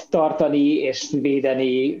 őket tartani és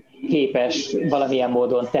védeni képes valamilyen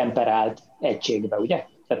módon temperált egységbe, ugye?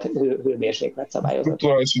 Tehát hőmérséklet szabályozott.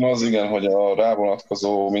 Strukturálisan az igen, hogy a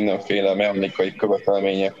rávonatkozó mindenféle mechanikai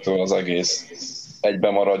követelményektől az egész egybe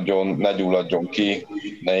maradjon, ne gyulladjon ki,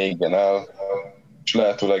 ne égjen el, és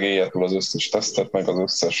lehetőleg élje túl az összes tesztet, meg az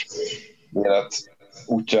összes élet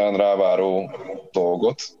útján ráváró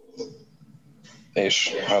dolgot,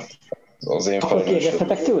 és hát az én akkor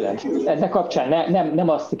kérdezhetek tőled? Ennek kapcsán nem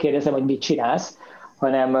azt kérdezem, hogy mit csinálsz,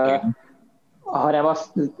 hanem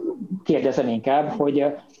azt kérdezem inkább, hogy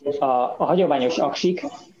a hagyományos aksik,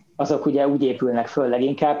 azok ugye úgy épülnek föl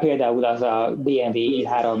leginkább, például az a BMW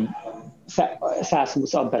i3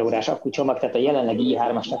 120 amperórás akkucsomag, tehát a jelenlegi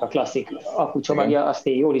i3-asnak a klasszik akkucsomagja, azt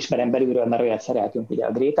én jól ismerem belülről, mert olyat szereltünk ugye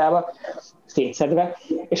a Grétába, szétszedve,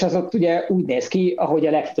 és az ott ugye úgy néz ki, ahogy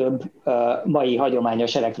a legtöbb mai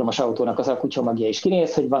hagyományos elektromos autónak az akkucsomagja is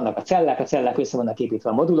kinéz, hogy vannak a cellák össze vannak építve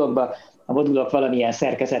a modulokba, a modulok valamilyen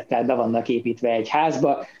szerkezettel be vannak építve egy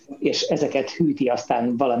házba, és ezeket hűti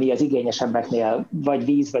aztán valami az igényesebbeknél, vagy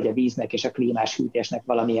víz, vagy a víznek és a klímás hűtésnek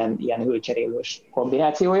valamilyen ilyen hőcserélős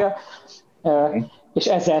kombinációja. És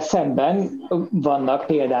ezzel szemben vannak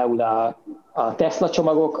például a Tesla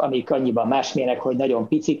csomagok, amik annyiban másmilyenek, hogy nagyon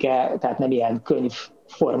picike, tehát nem ilyen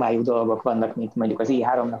könyvformájú dolgok vannak, mint mondjuk az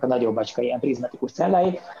i3-nak a nagyobbacska ilyen prizmatikus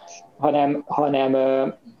cellái, hanem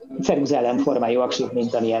ceruzellem formájú aksik,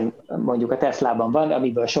 mint amilyen mondjuk a Teslában van,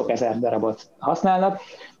 amiből sok ezer darabot használnak.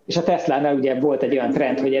 És a Teslánál ugye volt egy olyan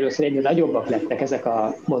trend, hogy először egyre nagyobbak lettek ezek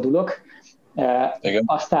a modulok, igen.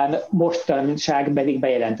 Aztán mostanság pedig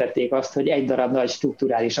bejelentették azt, hogy egy darab nagy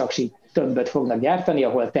strukturális aksi többet fognak gyártani,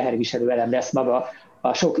 ahol teherviselő elem lesz maga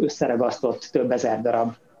a sok összeragasztott több ezer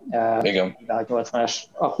darab 80-as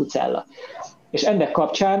akkucella. És ennek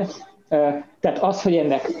kapcsán, tehát az, hogy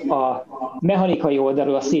ennek a mechanikai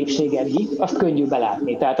oldalról a szépségei, azt könnyű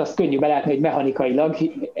belátni. Tehát azt könnyű belátni, hogy mechanikailag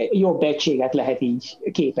jobb egységet lehet így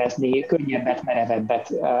képezni, könnyebbet,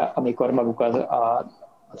 merevebbet, amikor maguk a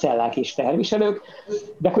cellák és teherviselők,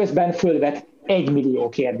 de közben fölvet 1 millió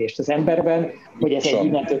kérdést az emberben, hogy ez egy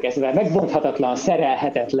innentől kezdve megbonthatatlan,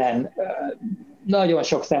 szerelhetetlen, nagyon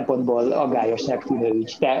sok szempontból aggályosnak tűnő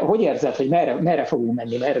ügy. Te hogy érzed, hogy merre fogunk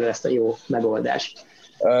menni, merre lesz a jó megoldás?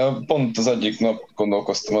 Pont az egyik nap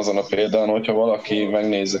gondolkoztam azon a példán, hogyha valaki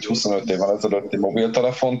megnéz egy 25 évvel ezelőtti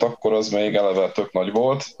mobiltelefont, akkor az még eleve tök nagy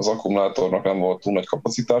volt, az akkumulátornak nem volt túl nagy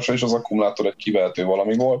kapacitása, és az akkumulátor egy kivehető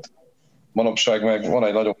valami volt. Manapság meg van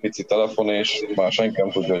egy nagyon pici telefon, és már senki nem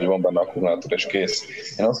tudja, hogy van benne akkumulátor, és kész.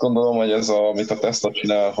 Én azt gondolom, hogy ez amit a Tesla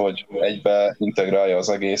csinál, hogy egybe integrálja az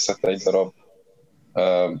egészet egy darab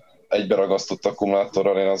egybe ragasztott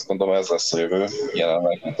akkumulátorral, én azt gondolom, ez lesz a jövő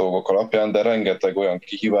jelenlegi dolgok alapján, de rengeteg olyan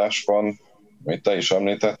kihívás van, amit te is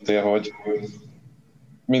említettél, hogy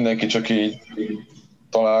mindenki csak így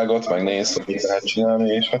találgat, meg néz, hogy mit lehet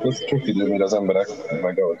csinálni, és hát ez sok idő, mire az emberek,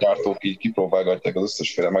 meg a gyártók így kipróbálgatják az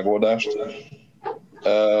összesféle megoldást.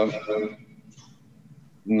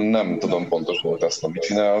 Nem tudom pontosan, hogy ezt mit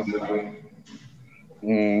csinál,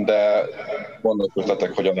 de vannak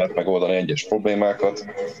ötletek, hogyan lehet megoldani egyes problémákat.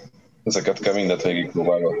 Ezeket kell mindet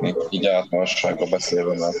végigpróbálgatni, így általánosságban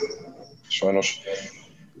beszélve, mert sajnos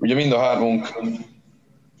ugye mind a hármunk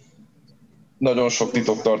nagyon sok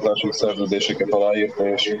titoktartási szerződéseket aláírta,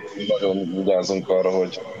 és nagyon vigyázunk arra,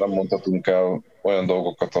 hogy nem mondhatunk el olyan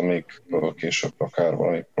dolgokat, amikről később akár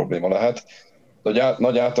valami probléma lehet. De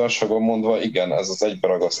nagy általánosságban mondva, igen, ez az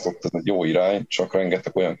egyberagasztott, ez egy jó irány, csak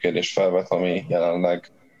rengeteg olyan kérdés felvet, ami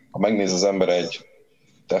jelenleg, ha megnéz az ember egy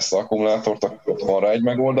Tesla akkumulátort, akkor van rá egy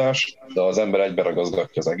megoldás, de az ember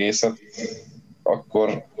egyberagazgatja az egészet,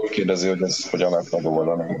 akkor kérdezi, hogy ez hogyan lehet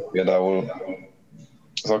megoldani. Például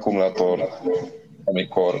az akkumulátor,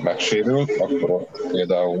 amikor megsérül, akkor ott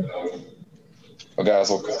például a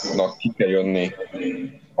gázoknak ki kell jönni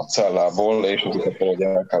a cellából, és azokat valahogy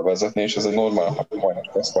el kell vezetni, és ez egy normál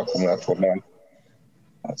Tesla akkumulátornál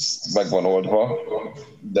ez meg van oldva,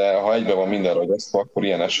 de ha egyben van minden ragasztva, akkor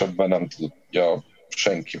ilyen esetben nem tudja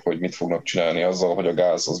senki, hogy mit fognak csinálni azzal, hogy a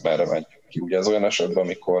gáz az merre megy ki. Ugye ez olyan esetben,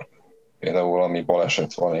 amikor például valami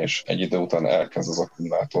baleset van, és egy idő után elkezd az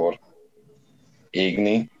akkumulátor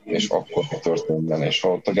égni, és akkor történjen, és ha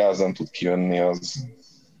ott a gáz nem tud kijönni,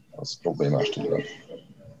 az problémás tud lenni.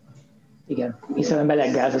 Igen, hiszen a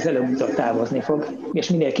meleg gáz az előbb-utóbb távozni fog, és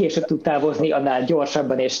minél később tud távozni, annál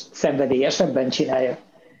gyorsabban és szenvedélyesebben csinálja.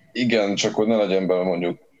 Igen, csak hogy ne legyen belőle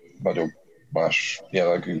mondjuk nagyobb más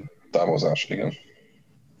jellegű távozás, igen.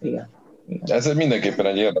 Igen. Ez mindenképpen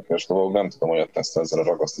egy érdekes dolog, nem tudom, hogy a Tesla ezzel a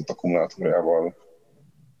ragasztott akkumulátorjával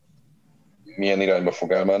milyen irányba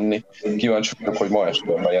fog elmenni. Kíváncsi vagyok, hogy ma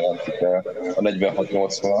este bejelentik el a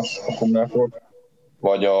 4680-as akkumulátort,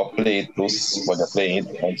 vagy a Plate Plus, vagy a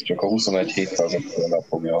Plate, az csak a 21700-at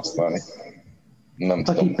fogja használni. Nem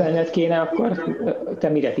ha tudom. tippelned kéne, akkor te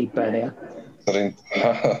mire tippelnél? Szerint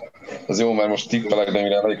az jó, mert most tippelek, de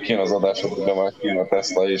mire kéne az adásot, ugye már kijön a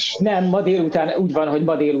Tesla is. Nem, ma délután úgy van, hogy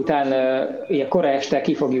ma délután ilyen kora este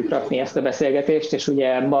ki fogjuk rakni ezt a beszélgetést, és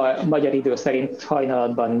ugye ma magyar idő szerint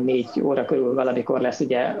hajnalatban 4 óra körül valamikor lesz,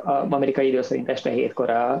 ugye az amerikai idő szerint este 7-kor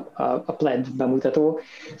a plant bemutató,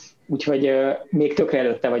 úgyhogy még tökre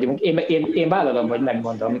előtte vagyunk. Én vállalom, hogy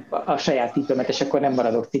megmondom a saját tippemet, és akkor nem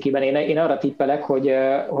maradok cikiben. Én arra tippelek,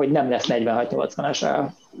 hogy nem lesz 4680-as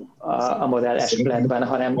a Model S Plaidben,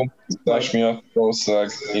 hanem... Komplex miatt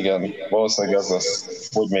valószínűleg ez lesz,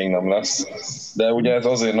 hogy még nem lesz. De ugye ez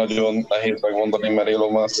azért nagyon nehéz megmondani, mert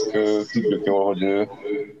Elon Musk tudjuk jól, hogy ő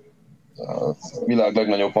a világ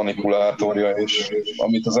legnagyobb manipulátorja, és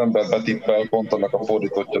amit az ember betippel, pont annak a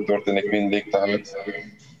fordítottja történik mindig, tehát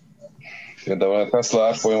például a Tesla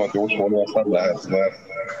árfolyamat jósolni azt nem lehet, mert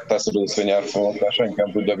Tesla részvény árfolyamat senki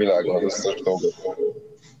nem tudja a világon az összes dolgot.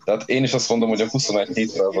 Tehát én is azt mondom, hogy a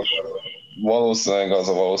 21.700-as valószínűleg az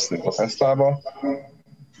a valószínűleg a Teslába,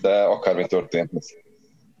 de akármi történt.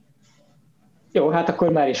 Jó, hát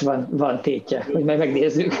akkor már is van tétje, hogy majd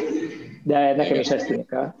megnézzük. De nekem is ez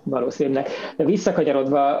tűnik a valószínűleg. De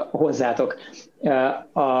visszakanyarodva hozzátok,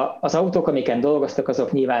 az autók, amiken dolgoztak,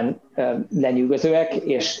 azok nyilván lenyűgözőek,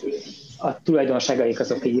 és a tulajdonságaik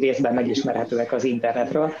azok így részben megismerhetőek az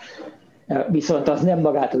internetről. Viszont az nem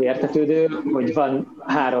magától értetődő, hogy van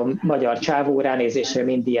 3 magyar csávó, ránézésre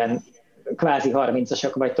mind ilyen kvázi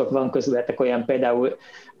 30-asak vagytok, van közületek olyan, például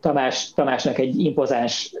Tamásnak egy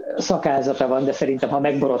impozáns szakázata van, de szerintem, ha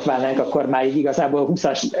megborotválnánk, akkor már így igazából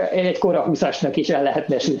egy kora 20-asnak is el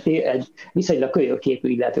lehetne sütni, egy viszonylag kölyökképű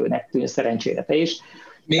illetőnek tűn, szerencsére te is.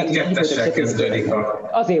 Még kettessel kezdődik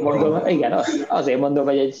Azért mondom,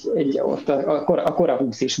 hogy a kora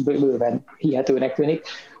 20 is bőven hihetőnek tűnik,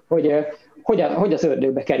 hogy az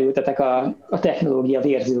ördögbe kerültetek a technológia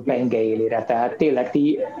vérző penge élére. Tehát tényleg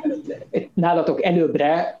nálatok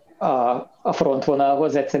előbbre a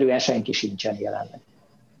frontvonalhoz egyszerűen senki sincsen jelenleg.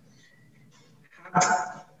 Hát,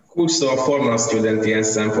 kulcs szó a Formula Student ilyen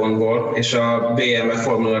szempontból, és a BMF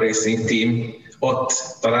Formula Racing Team, ott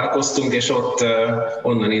találkoztunk, és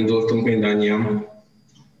onnan indultunk mindannyian.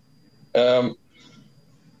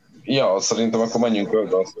 Szerintem akkor menjünk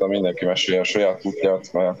körbe, aztán mindenki mesélje a saját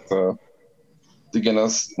útját, mert igen,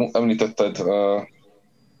 ezt említetted,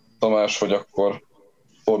 Tamás, hogy akkor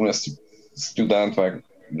Formula Student, meg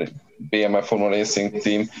BMF Formula Racing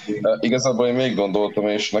Team. Igazából én még gondoltam,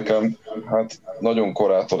 és nekem hát nagyon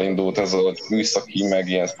korától indult ez a műszaki, meg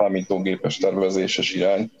ilyen számítógépes tervezéses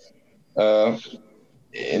irány.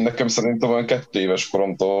 Én nekem szerintem olyan 2 éves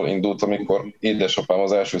koromtól indult, amikor édesapám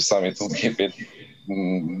az első számítógépét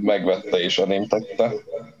megvette és elém tette,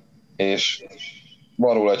 és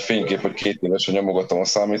van róla egy fénykép, hogy 2 évesen nyomogattam a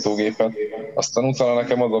számítógépet. Aztán utána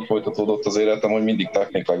nekem azzal folytatódott az életem, hogy mindig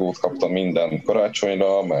techniklegót kaptam minden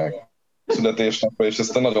karácsonyra, meg születésnapra, és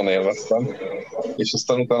ezt nagyon élveztem. És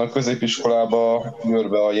aztán utána a középiskolába,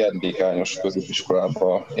 Győrbe a Vendégeink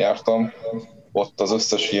középiskolába jártam. Ott az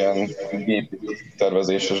összes ilyen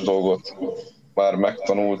géptervezéses dolgot már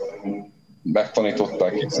megtanult.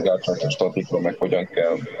 megtanították X-gárcsát, statikra, meg hogyan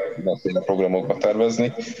kell mindenféle programokba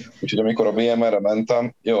tervezni. Úgyhogy amikor a BMR-re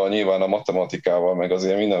mentem, jó, nyilván a matematikával, meg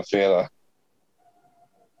azért mindenféle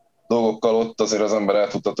dolgokkal ott azért az ember el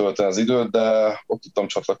tudta tölteni az időt, de ott tudtam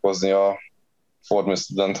csatlakozni a Formula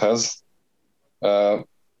Studenthez.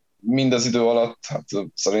 Mindez idő alatt hát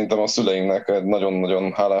szerintem a szüleimnek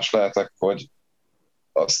nagyon-nagyon hálás lehetek, hogy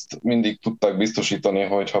azt mindig tudták biztosítani,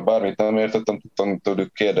 hogy ha bármit nem értettem, tudtam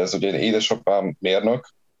tőlük kérdezni. Ugye édesapám mérnök,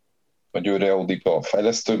 a Győri Audika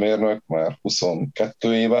fejlesztőmérnök, már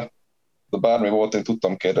 22 éve, de bármi volt, én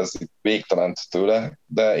tudtam kérdezni végtelent tőle,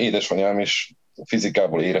 de édesanyám is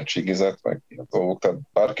fizikából érettségizett, meg ilyen dolgok, tehát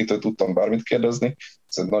bárkitől tudtam bármit kérdezni.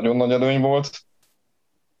 Ez egy nagyon nagy előny volt.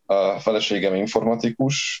 A feleségem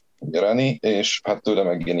informatikus, Reni, és hát tőle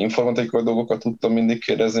meg ilyen informatikai dolgokat tudtam mindig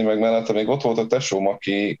kérdezni, meg mellette még ott volt a tesóm,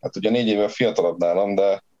 aki hát ugye 4 éve fiatalabb nálam,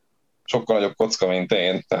 de sokkal nagyobb kocka, mint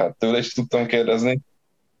én, tehát tőle is tudtam kérdezni,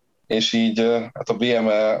 és így hát a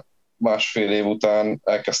BME másfél év után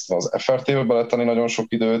elkezdtem az FRT-be beletenni nagyon sok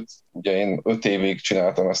időt, ugye én 5 évig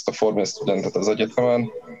csináltam ezt a Formula Studentet az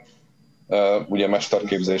egyetemen, ugye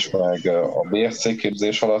mesterképzés meg a BSc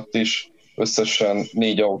képzés alatt is, összesen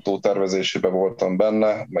 4 autó tervezésében voltam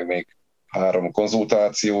benne, meg még 3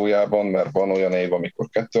 konzultációjában, mert van olyan év, amikor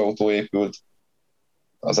 2 autó épült.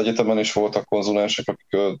 Az egyetemen is voltak konzulensek,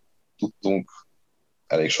 akikről tudtunk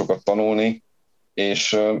elég sokat tanulni,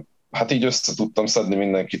 és hát így össze tudtam szedni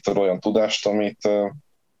mindenkitől olyan tudást, amit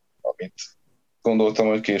gondoltam,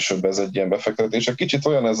 hogy később ez egy ilyen befektetés. Egy kicsit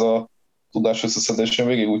olyan ez a tudás összeszedés, én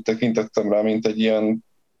végig úgy tekintettem rá, mint egy ilyen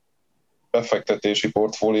befektetési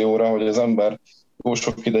portfólióra, hogy az ember jó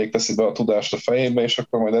sok ideig teszi be a tudást a fejébe, és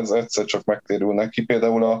akkor majd ez egyszer csak megtérül neki.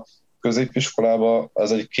 Például a középiskolában,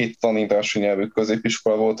 ez egy 2 tanítási nyelvű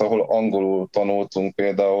középiskola volt, ahol angolul tanultunk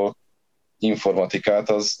például informatikát.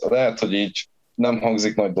 Az lehet, hogy így nem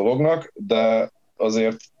hangzik nagy dolognak, de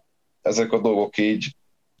azért ezek a dolgok így,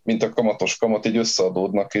 mint a kamatos kamat, így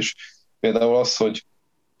összeadódnak, és például az, hogy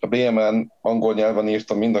a BMN angol nyelven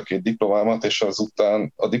írtam mind a 2 diplomámat, és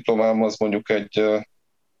azután a diplomám az mondjuk egy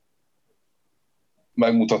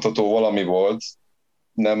megmutatható valami volt,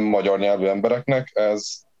 nem magyar nyelvű embereknek,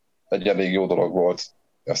 ez egy elég jó dolog volt.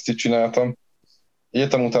 Ezt így csináltam.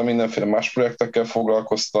 Egyetem után mindenféle más projektekkel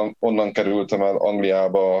foglalkoztam, onnan kerültem el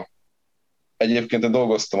Angliába. Egyébként én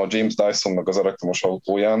dolgoztam a James Dysonnak az elektromos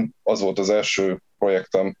autóján, az volt az első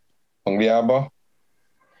projektem Angliába.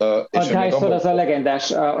 A Dyson az a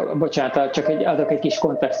legendás, bocsánat, csak adok egy kis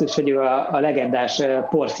kontextus, hogy ő a legendás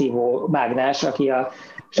porszívó mágnás, aki a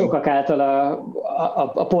sokak által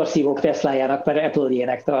a porszívók Teslájának, per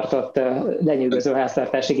Apple-jének tartott lenyűgöző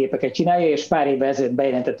háztartási gépeket csinálja, és pár évvel ezelőtt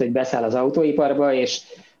bejelentett, hogy beszáll az autóiparba, és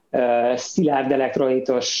szilárd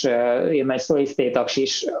elektrolitos, ilyen solid state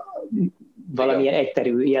aksis, valamilyen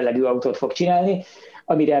egyterű jellegű autót fog csinálni,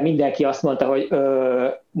 amire mindenki azt mondta, hogy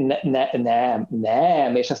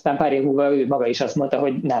nem, és aztán pár év múlva ő maga is azt mondta,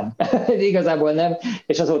 hogy nem, igazából nem,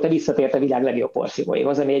 és azóta visszatért a világ legjobb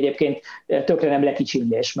porszívóihoz, ami egyébként tökre nem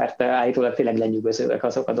lekicsinlés, mert állítólag tényleg lenyűgözőek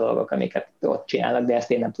azok a dolgok, amiket ott csinálnak, de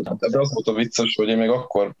ezt én nem tudom. De az volt a vicces, hogy én még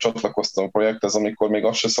akkor csatlakoztam a projekthez, amikor még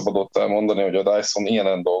azt se szabadott elmondani, hogy a Dyson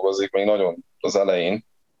ilyenen dolgozik, még nagyon az elején,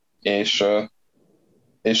 és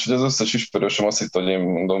hogy az összes ismerősöm azt hitt, hogy én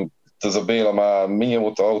mondom, ez a Béla már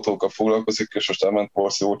mióta autókkal foglalkozik, és most elment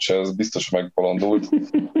porszívót se, ez biztos megbolondult.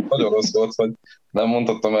 Nagyon rossz volt, hogy nem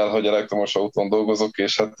mondhattam el, hogy elektromos autón dolgozok,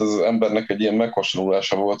 és hát az embernek egy ilyen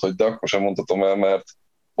meghasonlulása volt, hogy de akkor sem mondhatom el, mert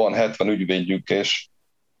van 70 ügyvédjük, és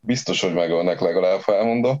biztos, hogy megölnek legalább, ha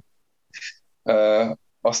elmondom.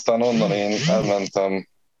 Aztán onnan én elmentem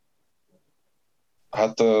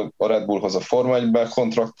hát a Red Bullhoz a Forma 1-be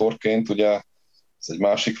kontraktorként, ugye ez egy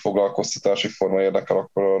másik foglalkoztatási forma érdekel,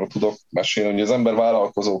 akkor arra tudok mesélni, hogy az ember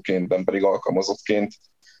vállalkozóként, nem pedig alkalmazottként,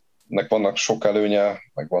 ennek vannak sok előnye,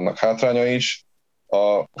 meg vannak hátránya is.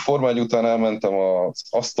 A Forma 1 után elmentem az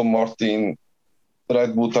Aston Martin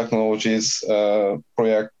Red Bull Technologies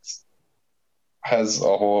projekthez,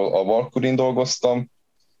 ahol a Valkyrin dolgoztam.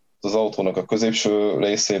 Az autónak a középső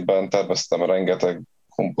részében terveztem rengeteg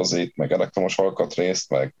kompozit, meg elektromos alkatrészt,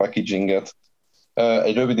 meg packaginget.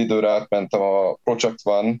 Egy rövid időre átmentem a Project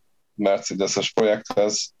One Mercedes-es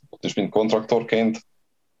projekthez, ott is mint kontraktorként,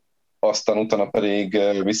 aztán utána pedig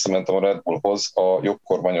visszamentem a Red Bullhoz, a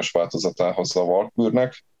jogkormányos változatához a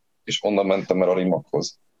Valkyrnek, és onnan mentem el a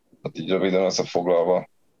Rimacthoz. Tehát így röviden összefoglalva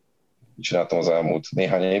csináltam az elmúlt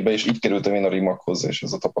néhány évben, és így kerültem én a Rimacthoz, és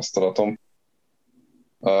ez a tapasztalatom.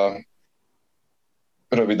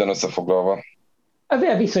 Röviden összefoglalva.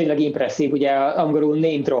 Viszonylag impresszív, ugye angolul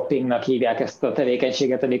name droppingnak hívják ezt a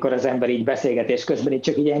tevékenységet, amikor az ember így beszélgetés közben így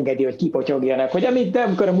csak így engedi, hogy kipotyogjanak, hogy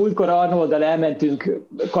amikor a múltkor Arnolddal elmentünk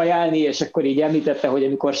kajálni, és akkor így említette, hogy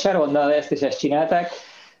amikor Sharonnal ezt és ezt csinálták,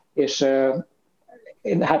 és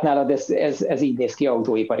hát nálad ez így néz ki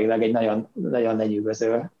autóiparilag, egy nagyon, nagyon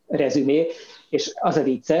lenyűgöző rezümé, és az a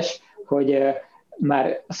vicces, hogy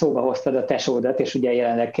már szóba hoztad a tesódat, és ugye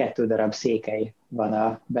jelenleg 2 darab székely van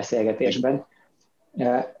a beszélgetésben.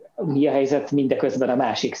 Mi a helyzet mindeközben a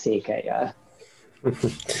másik székellyel?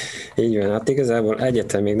 Így van, hát igazából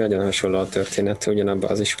egyetemig nagyon hasonló a történet, ugyanabban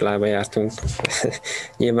az iskolába jártunk,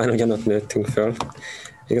 nyilván ugyanott nőttünk föl.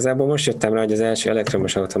 Igazából most jöttem rá, hogy az első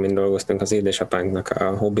elektromos autó, amin dolgoztunk, az édesapánknak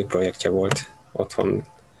a hobbi projektje volt otthon,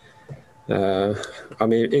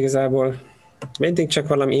 ami igazából mindig csak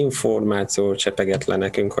valami információ csepegett le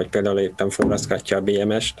nekünk, hogy például éppen forraszgatja a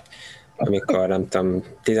BMS-t, amikor nem tudom,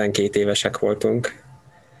 12 évesek voltunk.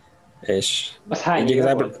 És az hány éve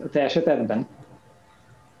igazából volt a te esetedben?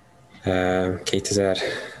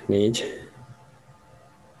 2004.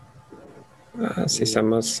 Azt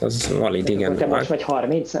hiszem, az valid, igen. Te most vagy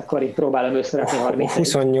 30, akkor itt próbálom összerakni 30.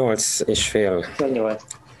 28 és fél. 28.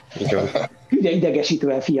 Ugye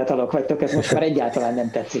idegesítően fiatalok vagytok, ez most már egyáltalán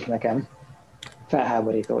nem tetszik nekem.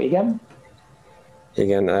 Felháborító, igen?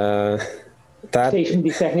 Igen. Tehát... Te is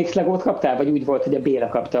mindig Technics legót kaptál, vagy úgy volt, hogy a Béla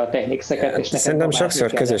kapta a Technicseket, és szerintem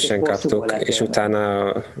sokszor közösen kaptuk, és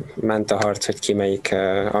utána ment a harc, hogy ki melyik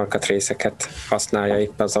alkatrészeket használja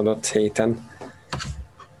itt az adott héten.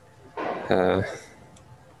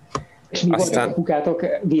 És mi volt a kukátok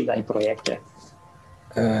villanyprojektje?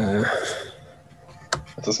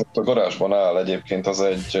 Hát ez a garázsban áll egyébként, az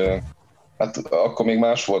egy, hát akkor még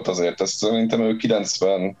más volt azért, ezt szerintem ő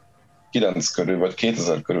 99 körül, vagy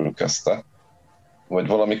 2000 körül kezdte, vagy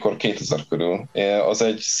valamikor 2000 körül. Az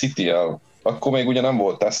egy CTL, akkor még ugye nem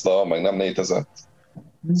volt Tesla, meg nem létezett.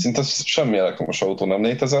 Szinte semmi elektromos autó nem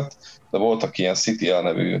létezett, de voltak ilyen CTL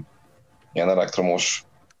nevű, ilyen elektromos...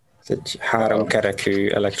 Ez egy 3 kerekű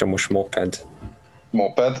elektromos moped.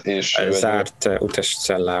 Moped, és... Zárt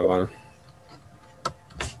utascellával.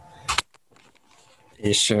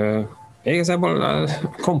 És igazából a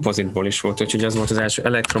kompozitból is volt, úgyhogy ez volt az első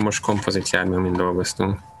elektromos kompozit jármű, amin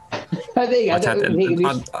dolgoztunk. Hát igen,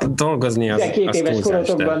 hát dolgozni az 12 éves túlzás,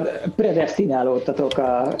 korotokban predesztinálódtatok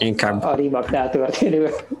a Rimactól történő,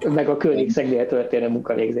 meg a Königseggtől történő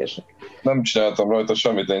munkavégzésre. Nem csináltam rajta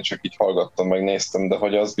semmit, én csak így hallgattam, meg néztem, de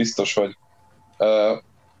hogy az biztos, hogy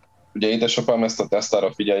ugye édesapám ezt a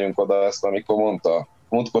Teslára figyeljünk oda, ezt amikor mondta.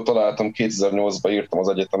 Múltkor találtam, 2008-ban írtam az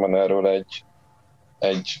egyetemen erről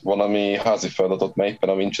egy valami házi feladatot, mert éppen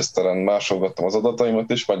a Winchesteren másolgattam az adataimat,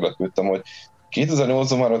 és meglepődtem, hogy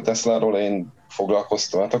 2008-ban már a Tesláról én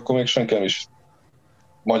foglalkoztam, hát akkor még senki nem is,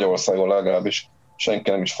 Magyarországon legalábbis senki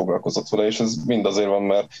nem is foglalkozott vele, és ez mind azért van,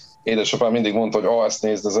 mert édesapám mindig mondta, hogy ezt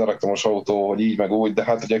nézd, az elektromos autó, hogy így meg úgy, de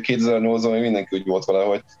hát ugye 2008-ban még mindenki úgy volt vele,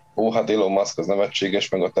 hogy hát Elon Musk az nevetséges,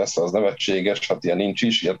 meg a Tesla az nevetséges, hát ilyen nincs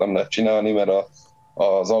is, ilyet nem lehet csinálni, mert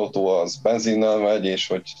az autó az benzinnel megy, és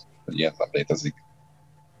hogy ilyet nem létezik.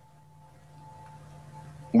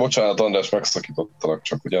 Bocsánat, András, megszakítottalak,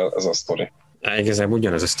 csak ugye ez a sztori. Igazából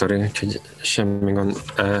ugyanez a sztori, úgyhogy semmi gond.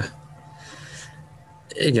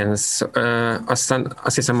 Igen, aztán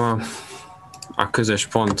azt hiszem a közös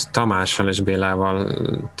pont Tamással és Bélával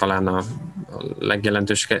talán a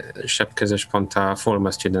legjelentősebb közös pont a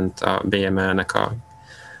Forma Student, a BML-nek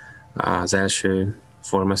az első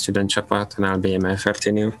Forma Student csapatnál, BML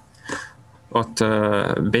Ferténél. Ott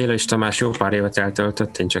Béla és Tamás jó pár évet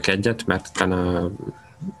eltöltött, én csak egyet, mert utána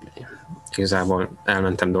igazából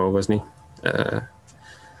elmentem dolgozni.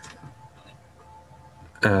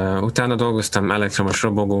 Utána dolgoztam elektromos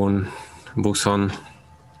robogón, buszon,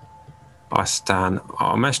 aztán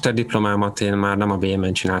a mesterdiplomámat én már nem a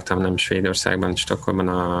BM-en csináltam, nem Svédországban, Stockholmban,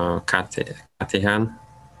 a KTH-n.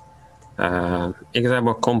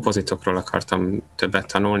 Igazából kompozitokról akartam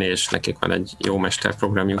többet tanulni, és nekik van egy jó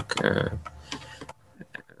mesterprogramjuk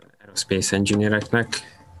Aerospace Engineereknek.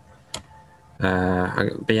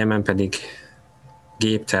 A BM-en pedig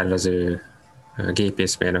géptervező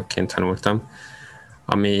gépészmérnökként tanultam,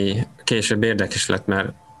 ami később érdekes lett, mert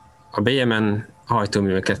a BM-en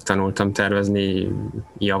hajtóműveket tanultam tervezni,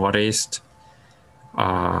 javarészt,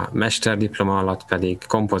 a mesterdiploma alatt pedig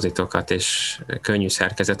kompozitokat és könnyű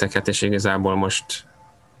szerkezeteket, és igazából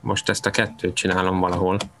most ezt a kettőt csinálom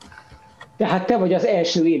valahol. Tehát te vagy az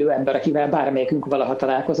első élő ember, akivel bármelyikünk valaha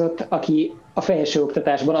találkozott, aki a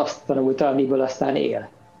felsőoktatásban azt tanulta, amiből aztán él.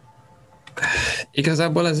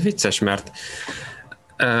 Igazából ez vicces, mert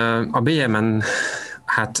a BM-en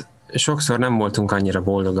hát sokszor nem voltunk annyira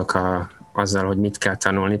boldogak azzal, hogy mit kell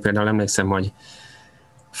tanulni. Például emlékszem, hogy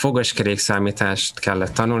fogaskerékszámítást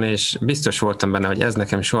kellett tanulni, és biztos voltam benne, hogy ez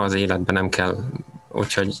nekem soha az életben nem kell.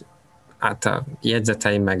 Úgyhogy hát a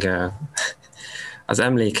jegyzeteim meg az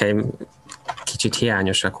emlékeim kicsit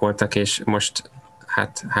hiányosak voltak, és most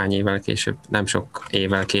hát hány évvel később, nem sok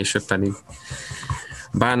évvel később pedig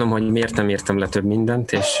bánom, hogy miért nem írtam le több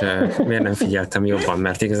mindent, és miért nem figyeltem jobban,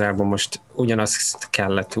 mert igazából most ugyanazt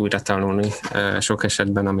kellett újra tanulni sok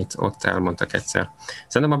esetben, amit ott elmondtak egyszer.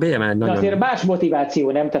 Szerintem a BM egy nagyon... De azért más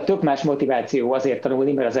motiváció, nem? Tehát tök más motiváció azért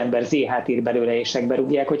tanulni, mert az ember ZH-t ír belőle, és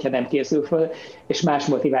segberúgják, hogyha nem készül föl, és más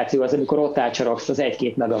motiváció az, amikor ott átcsorogsz az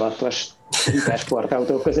 1-2 megawattos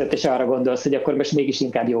hipersportautók között, és arra gondolsz, hogy akkor most mégis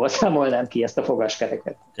inkább jól számolnám ki ezt a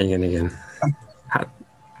fogaskereket. Igen. Hát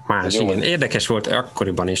más, igen. Érdekes volt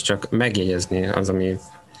akkoriban is, csak megjegyezni az, ami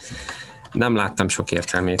nem láttam sok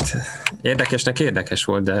értelmét. Érdekes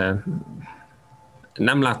volt, de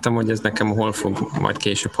nem láttam, hogy ez nekem hol fog majd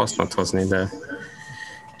később hasznot hozni, de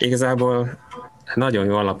igazából nagyon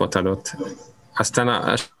jó alapot adott. Aztán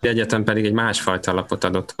a egyetem pedig egy másfajta alapot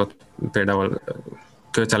adott. Ott például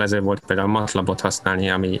kötelező volt például MATLAB-ot használni,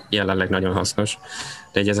 ami jelenleg nagyon hasznos,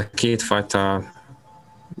 de ez a kétfajta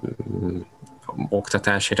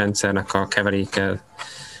oktatási rendszernek a keveréke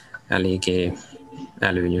eléggé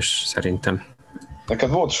előnyös szerintem. Neked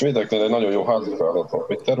volt svédeknél egy nagyon jó házi feladatot.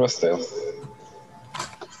 Mit terveztél?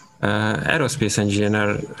 Aerospace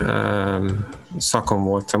Engineer szakon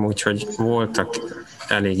voltam, úgyhogy voltak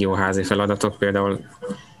elég jó házi feladatok, például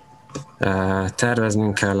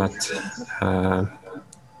terveznünk kellett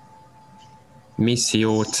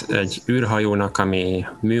missziót egy űrhajónak, ami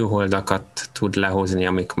műholdakat tud lehozni,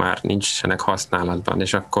 amik már nincsenek használatban,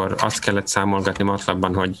 és akkor azt kellett számolgatni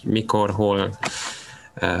MATLAB-ban, hogy mikor, hol,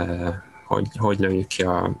 hogy lőjük ki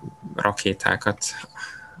a rakétákat,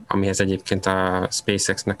 amihez egyébként a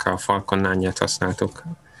SpaceX-nek a Falcon 9-et használtuk,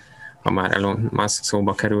 ha már Elon Musk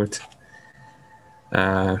szóba került.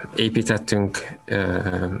 Építettünk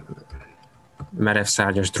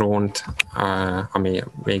merevszárnyas drónt, ami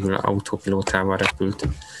végül autópilótával repült.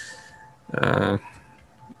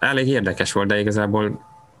 Elég érdekes volt, de igazából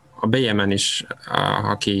a BM-en is,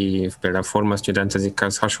 aki például forma studentezik,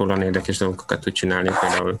 az hasonlóan érdekes dolgokat tud csinálni,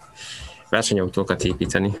 például versenyautókat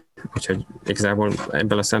építeni. Úgyhogy igazából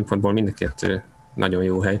ebből a szempontból mind a kettő nagyon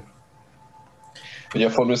jó hely. Ugye a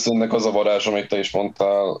Formula studentnek az a varázs, amit te is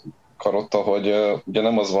mondtál, Karotta, hogy ugye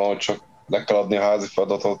nem az van, hogy csak le kell adni a házi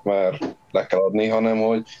feladatot, mert le kell adni, hanem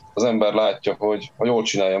hogy az ember látja, hogy ha jól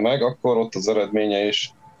csinálja meg, akkor ott az eredménye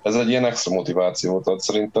is. Ez egy ilyen extra motiváció. Tehát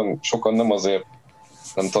szerintem sokan nem azért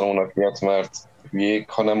nem tanulnak ilyet, mert hülyék,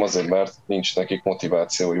 hanem azért, mert nincs nekik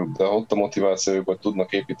motivációjuk. De ott a motivációjuk, hogy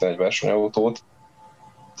tudnak építeni egy versenyautót,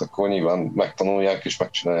 akkor nyilván megtanulják és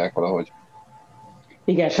megcsinálják valahogy.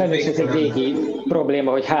 Igen, sajnos ez egy régi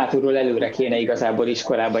probléma, hogy hátulról előre kéne igazából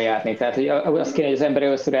iskolába járni. Tehát hogy azt kéne, hogy az ember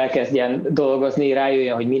először elkezdjen dolgozni,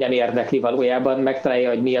 rájöjjön, hogy mi nem érdekli valójában, megtalálja,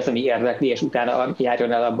 hogy mi az, ami érdekli, és utána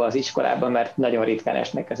járjon el abba az iskolába, mert nagyon ritkán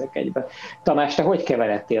esnek ezek egybe. Tamás, te hogy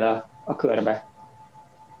keveredtél a körbe?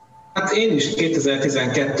 Hát én is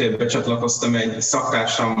 2012-ben csatlakoztam egy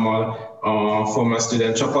szaktársammal a Formula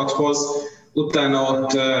Student csapathoz. Utána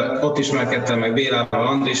ott ismerkedtem meg Bélával,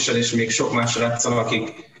 Andrissal és még sok más sráccal,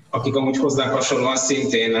 akik amúgy hozzánk hasonlóan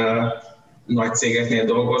szintén nagy cégeknél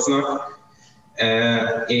dolgoznak.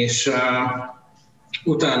 És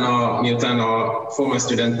utána, miután a Formula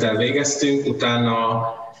Studenttel végeztünk, utána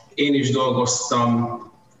én is dolgoztam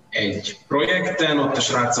egy projekten, ott a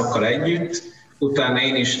srácokkal együtt, utána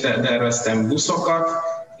én is terveztem buszokat,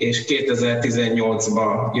 és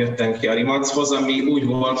 2018-ban jöttem ki a Rimacthoz, ami úgy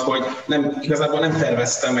volt, hogy igazából nem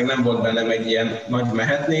terveztem, meg nem volt bennem egy ilyen nagy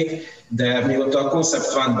mehetnék, de mióta a Concept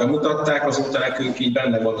Fund bemutatták, azóta nekünk így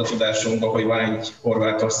benne volt a tudásunkban, hogy van egy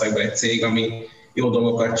Horvátországban egy cég, ami jó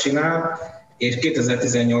dolgokat csinál, és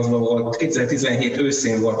 2018-ban volt, 2017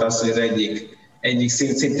 őszén volt az, hogy az egyik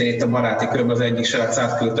szintén itt a baráti körben az egyik srác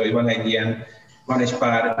átküldte, hogy van egy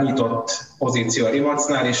pár nyitott pozíció a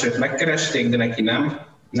Rimactnál, és őt megkeresték, de neki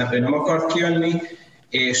ő nem akart kijönni,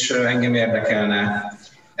 és engem érdekelne.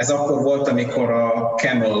 Ez akkor volt, amikor a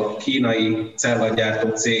Camel kínai cellagyártó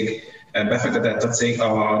cég befektetett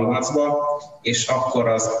a Rimactba, és akkor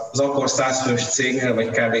az akkor 100 fős cégnél, vagy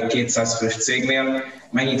kb. 200 fős cégnél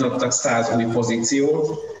megnyitottak 100 új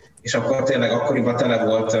pozíciót, és akkor tényleg akkoriban tele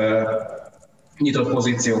volt nyitott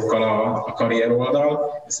pozíciókkal a karrier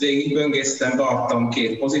oldal. Ezt végig böngésztem, beadtam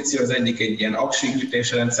 2 pozíció, az egyik egy ilyen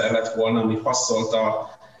aksihűtésrendszer lett volna, ami passzolt a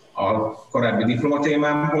korábbi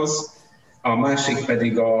diplomatémámhoz, a másik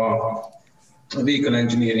pedig a a vehicle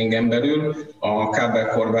engineeringen belül a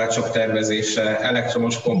kábelkorbácsok tervezése,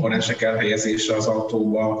 elektromos komponensek elhelyezése az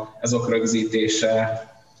autóba, azok rögzítése,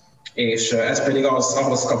 és ez pedig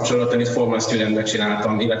ahhoz kapcsolatban, amit Formal Studentben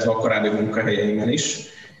csináltam, illetve a korábbi munkahelyeimen is.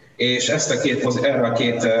 És erre a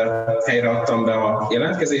két helyre adtam be a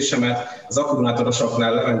jelentkezésemet. Az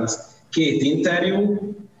akkumulátorosoknál lement 2 interjú,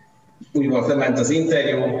 úgy volt, lement az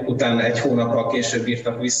interjú, utána 1 hónappal később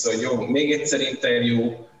írtak vissza, hogy jó, még egyszer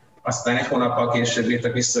interjú, aztán 1 hónappal később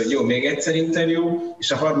írtak vissza, hogy jó, még egyszer interjú,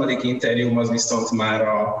 és a harmadik interjúm az viszont már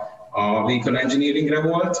a vehicle engineeringre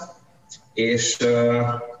volt, és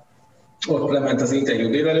ott lement az interjú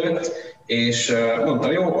délelőtt, és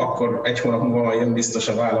mondtam, jó, akkor 1 hónap múlva jön biztos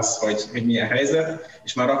a válasz, hogy milyen helyzet,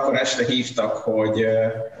 és már akkor este hívtak,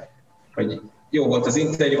 hogy jó volt az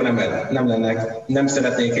interjú, nem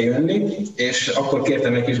szeretnék jönni, és akkor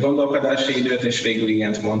kértem egy kis gondolkodási időt, és végül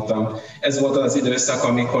igent mondtam. Ez volt az időszak,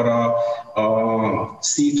 amikor a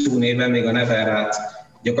C2 néven még a Neverát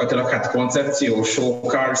gyakorlatilag koncepció, show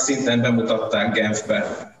car szinten bemutatták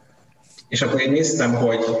Genfbe. És akkor én néztem,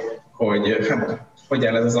 hogy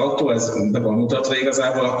áll ez az autó, ez be van mutatva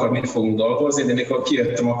igazából, akkor mit fogunk dolgozni, de mikor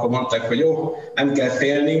kijöttem, akkor mondták, hogy jó, nem kell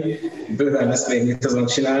félni, bőven lesz még mit azon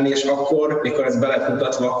csinálni, és akkor, mikor ez be lett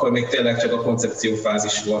mutatva, akkor még tényleg csak a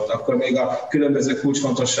koncepciófázis volt. Akkor még a különböző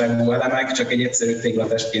kulcsfontosságú elemek csak egy egyszerű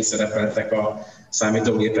téglatestként szerepeltek a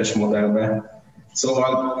számítógépes modellben.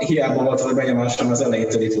 Szóval hiába volt az a benyomásom, az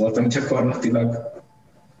elejétől itt voltam gyakorlatilag.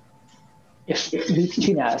 És mit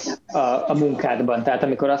csinálsz a munkádban? Tehát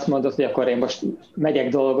amikor azt mondod, hogy akkor én most megyek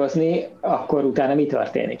dolgozni, akkor utána mi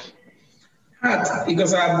történik? Hát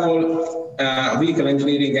igazából a vehicle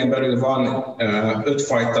engineeringen belül van 5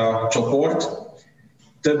 fajta csoport,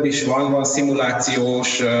 több is van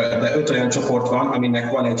szimulációs, de 5 olyan csoport van,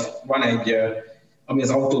 aminek van egy ami az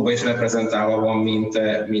autóban is reprezentálva van, mint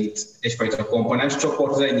egyfajta komponens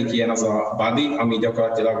csoport. Az egyik ilyen az a body, ami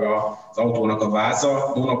gyakorlatilag az autónak a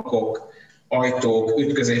váza, monokok, ajtók,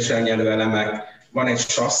 ütközéssel nyelő elemek. Van egy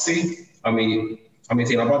sasszi, amit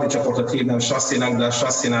én a body csoportot hívnám sasszinak, de a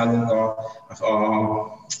sasszi nálunk a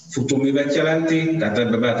futóművet jelenti, tehát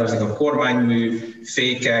ebbe beletartozik a kormánymű,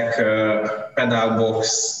 fékek,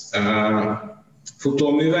 pedalbox,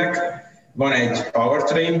 futóművek. Van egy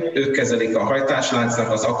powertrain, ők kezelik a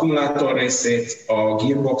hajtásláncnak az akkumulátor részét, a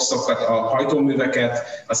gearboxokat, a hajtóműveket,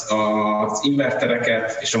 az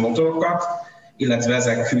invertereket és a motorokat, illetve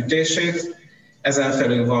ezek hűtését. Ezen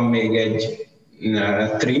felül van még egy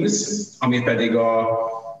trims, ami pedig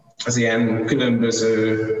az ilyen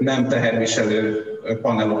különböző nem teherviselő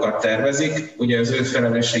panelokat tervezik. Ugye az ő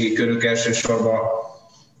felelősségi körük elsősorban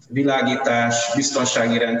világítás,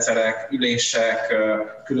 biztonsági rendszerek, ülések,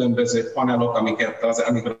 különböző panelok,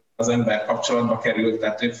 amikor az ember kapcsolatba kerül,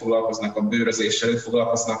 tehát ők foglalkoznak a bőrözéssel, ők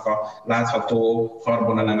foglalkoznak a látható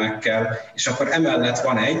karbonelemekkel, és akkor emellett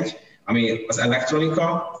van egy, ami az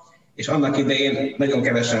elektronika, és annak idején nagyon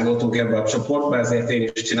kevesen voltunk ebben a csoportban, ezért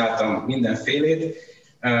én is csináltam mindenfélét.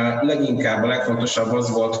 Leginkább a legfontosabb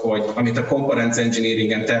az volt, hogy amit a components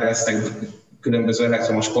engineeringen terveztek, különböző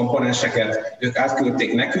elektromos komponenseket, ők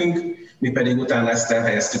átküldték nekünk, mi pedig utána ezt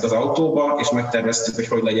elhelyeztük az autóba, és megterveztük,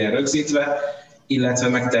 hogy legyen rögzítve, illetve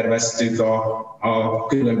megterveztük a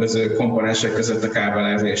különböző komponensek között a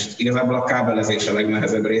kábelezést. Igazából a kábelezés a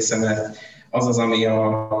legnehezebb része, mert az, ami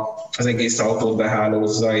az egész autót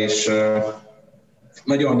behálózza, és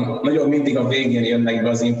nagyon mindig a végén jönnek be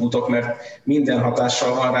az inputok, mert minden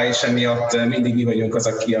hatással van rá, és emiatt mindig mi vagyunk az,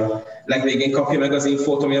 aki a legvégén kapja meg az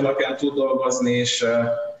infót, ami alapján tud dolgozni, és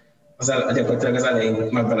gyakorlatilag az elején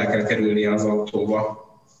meg bele kell kerülnie az autóba.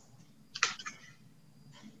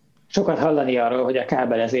 Sokat hallani arról, hogy a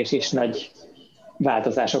kábelezés is nagy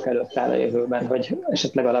változások előtt áll a jövőben, hogy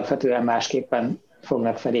esetleg alapvetően másképpen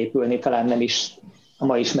fognak felépülni, talán nem is a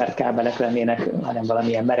ma ismert kábelek lennének, hanem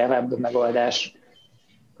valamilyen merevebb megoldás.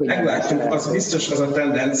 Meglátjuk, az biztos az a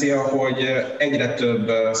tendencia, hogy egyre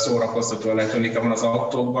több szórakoztató elektronika van az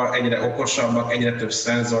autókban, egyre okosabbak, egyre több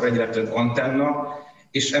szenzor, egyre több antenna,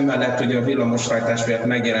 és emellett ugye a villamosrajtás miatt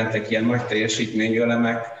megjelentek ilyen nagy teljesítményű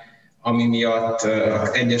elemek, ami miatt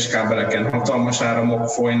egyes kábeleken hatalmas áramok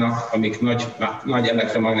folynak, amik nagy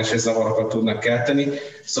elektromágneses zavarokat tudnak kelteni.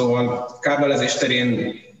 Szóval kábelezés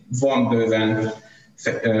terén van bőven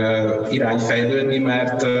irány fejlődni,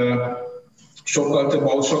 mert sokkal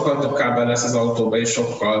több kábel lesz az autóban, és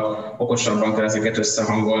sokkal okosabban kell ezeket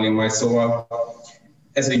összehangolni majd. Szóval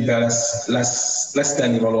ez ügyben lesz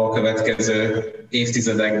tennivaló a következő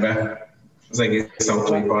évtizedekben az egész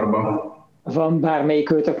autóiparban. Van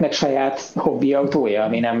bármelyik őtöknek saját hobbi autója,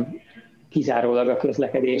 ami nem kizárólag a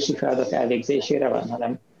közlekedési feladat elvégzésére van,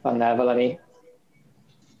 hanem annál valami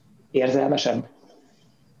érzelmesebb?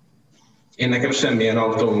 Én nekem semmilyen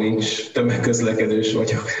autóm nincs, tömegközlekedős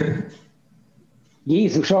vagyok.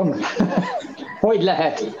 Jézusom! Hogy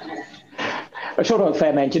lehet? Sorold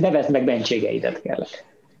fel, nevezd meg mentségeidet, kérlek.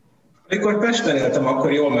 Amikor Pesten éltem,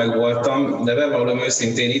 akkor jól megvoltam, de bevallom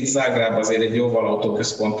őszintén, itt Zágráb azért egy jóval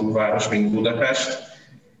autóközpontú város, mint Budapest,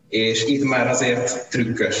 és itt már azért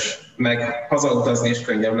trükkös, meg hazautazni is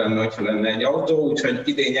könnyebb lenne, hogyha lenne egy autó, úgyhogy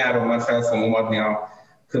idén nyáron már fel fogom adni a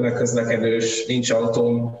tömegközlekedős, nincs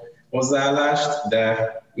autóm hozzáállást, de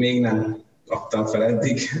még nem adtam fel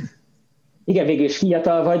eddig. Igen, végül is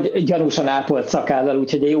fiatal vagy, gyanúsan ápolt szakállal,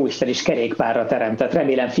 úgyhogy a jóisten is kerékpárra teremtett,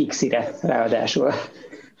 remélem fixire ráadásul.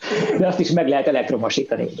 De azt is meg lehet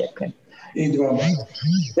elektromosítani egyébként. Így van.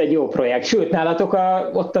 Ez egy jó projekt. Sőt, nálatok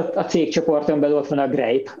ott a cégcsoporton belül ott van a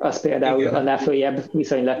Grape, az például igen. Annál följebb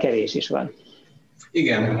viszonylag kevés is van.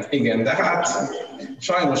 Igen, de hát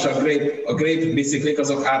sajnos a Grape biciklik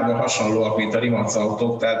azok árban hasonlóak, mint a Rimactól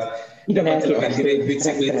autók, tehát igen,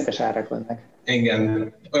 elképesztő árak vannak.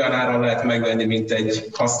 Igen, olyan áron lehet megvenni, mint egy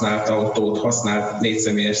használt autót, használt 4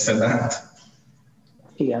 személyes szedánt.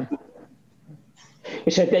 Igen.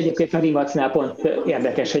 És hát egyébként a Rimacnál pont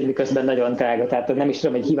érdekes, hogy miközben nagyon drága, tehát nem is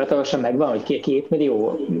tudom, hogy hivatalosan megvan, hogy 2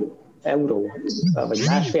 millió euró, vagy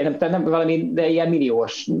másfél, nem valami, de ilyen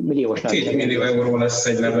milliós 2 millió euró lesz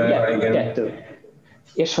egy neve, igen. 2.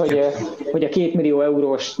 És hogy a 2 millió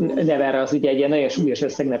eurós nevelre az ugye egy ilyen nagyon súlyos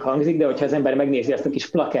összegnek hangzik, de hogyha az ember megnézi ezt a kis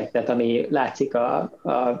plakettet, ami látszik a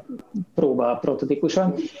próba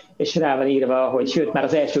prototípuson, és rá van írva, hogy sőt, már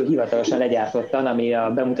az első hivatalosan legyártottan, ami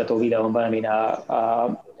a bemutató videón van, amin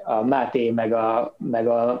a Máté meg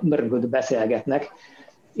a Mörgöd beszélgetnek,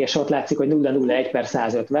 és ott látszik, hogy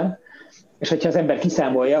 001/150, és hogyha az ember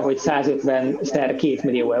kiszámolja, hogy 150x2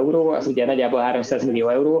 millió euró, az ugye nagyjából 300 millió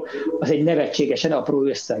euró, az egy nevetségesen apró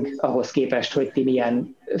összeg ahhoz képest, hogy ti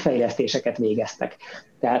milyen fejlesztéseket végeztek.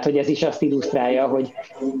 Tehát, hogy ez is azt illusztrálja,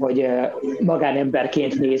 hogy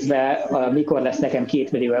magánemberként nézve, mikor lesz nekem 2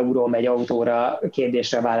 millió euróm egy autóra,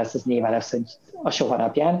 kérdésre válasz, az nyilván lesz, hogy a soha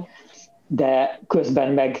napján, de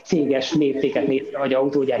közben meg céges léptéket nézve, vagy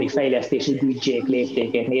autógyári fejlesztési büdzsék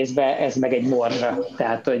léptékét nézve, ez meg egy morzsa.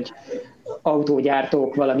 Tehát, hogy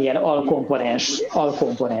autógyártók valamilyen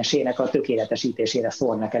alkomponensének a tökéletesítésére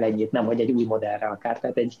szórnak el ennyit, nem hogy egy új modellre akár.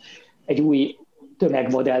 Tehát egy új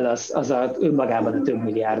tömegmodell az önmagában a több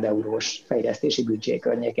milliárd eurós fejlesztési büdzsé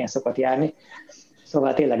környékén szokott járni.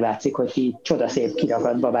 Szóval tényleg látszik, hogy ti csodaszép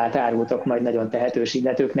kirakat babát árultok majd nagyon tehetős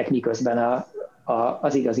illetőknek, miközben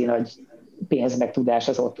az igazi nagy pénz meg tudás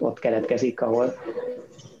az ott keletkezik, ahol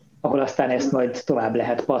aztán ezt majd tovább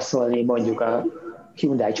lehet passzolni mondjuk a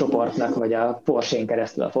Hyundai csoportnak, vagy a Porsche-n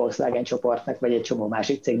keresztül a Volkswagen csoportnak, vagy egy csomó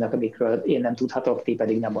másik cégnek, amikről én nem tudhatok, ti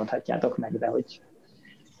pedig nem mondhatjátok meg, de hogy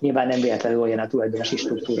nyilván nem véletlenül olyan a tulajdonosi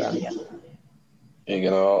struktúra, amilyen.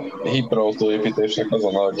 Igen, a hiperautóépítésnek az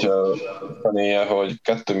a nagy fenéje, hogy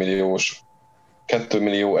 2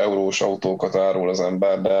 millió eurós autókat árul az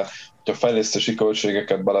ember, de ha a fejlesztési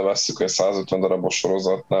költségeket belevesszük egy 150 darabos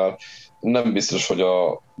sorozatnál, nem biztos, hogy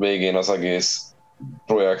a végén az egész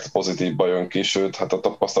projekt pozitívba jön ki, sőt, hát a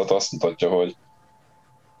tapasztalat azt mutatja, hogy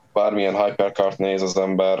bármilyen hypercart néz az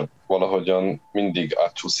ember, valahogyan mindig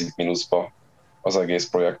átcsúszik mínuszba az egész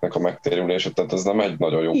projektnek a megtérülése, tehát ez nem egy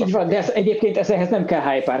nagyon jó. Így van, de egyébként ehhez nem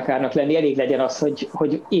kell hypercarnak lenni, elég legyen az,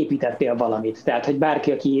 hogy építettél valamit. Tehát, hogy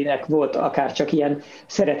bárki, akinek volt akár csak ilyen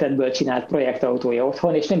szeretetből csinált projektautója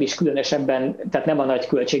otthon, és nem is különösebben, tehát nem a nagy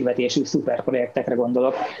költségvetésű szuperprojektekre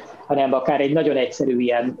gondolok, hanem akár egy nagyon egyszerű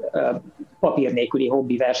ilyen papír nélküli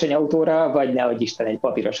hobbi versenyautóra, vagy nehogy Isten egy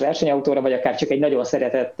papíros versenyautóra, vagy akár csak egy nagyon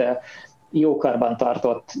szeretett, jókarban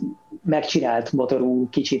tartott, megcsinált motorú,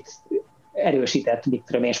 kicsit erősített,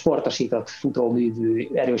 sportosított futóművű,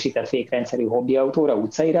 erősített fékrendszerű hobbiautóra,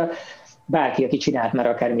 utcaira. Bárki, aki csinált már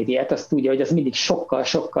akármit ilyet, azt tudja, hogy az mindig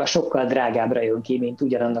sokkal drágábbra jön ki, mint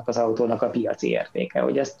ugyanannak az autónak a piaci értéke.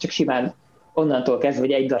 Hogy ez csak simán onnantól kezdve,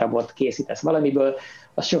 hogy egy darabot készítesz valamiből,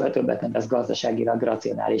 az soha többet nem lesz gazdaságilag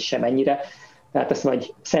racionális semennyire. Tehát ezt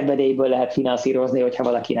vagy szenvedélyből lehet finanszírozni, hogyha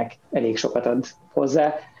valakinek elég sokat ad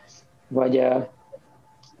hozzá, vagy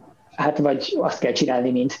azt kell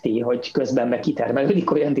csinálni, mint ti, hogy közben meg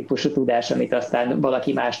kitermelődik olyan típusú tudás, amit aztán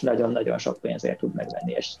valaki más nagyon-nagyon sok pénzért tud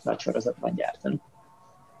megvenni, és nagy sorozatban gyártani.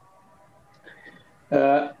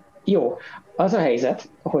 Jó, az a helyzet,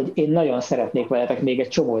 hogy én nagyon szeretnék veletek még egy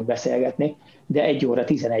csomót beszélgetni, de 1 óra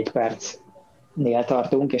 11 percnél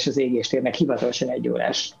tartunk, és az égéstérnek hivatalosan 1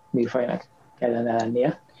 órás műfajnak kellene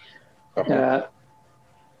lennie.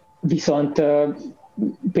 Viszont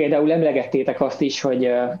például emlegettétek azt is,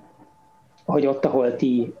 hogy ott, ahol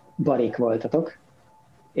ti barik voltatok,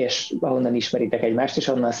 és ahonnan ismeritek egymást, és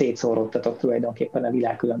onnan szétszóródtatok tulajdonképpen a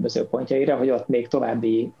világ különböző pontjaira, hogy ott még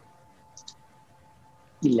további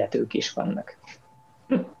illetők is vannak.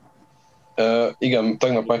 Igen,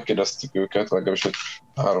 tegnap megkérdeztük őket, legalábbis egy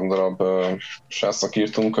 3 darab srácnak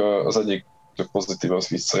írtunk, az egyik pozitív az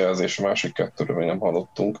visszajelzés, a másik 2-ről még nem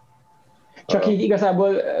hallottunk. Csak így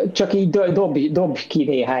igazából, csak így dob ki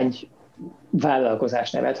néhány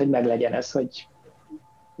vállalkozás nevet, hogy meglegyen ez, hogy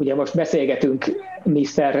ugye most beszélgetünk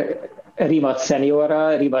Mr. Rimac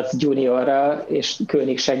seniorral, Rimac juniorral és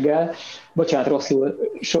Königseggel. Bocsánat, rosszul,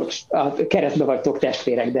 a keresztbe vagytok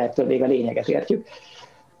testvérek, de ettől még a lényeget értjük.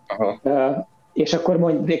 És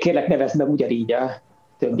akkor kérlek, nevezd meg ugyanígy a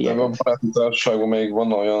többieket. De a baráti társaságban még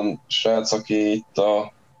van olyan srác, aki itt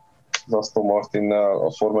az Aston Martinnál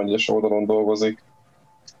a Forma 1-es oldalon dolgozik.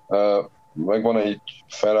 Meg van egy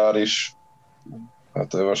Ferrari-s,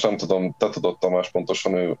 hát most nem tudom, te tudod Tamás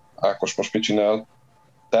pontosan, ő Ákos most mit csinál,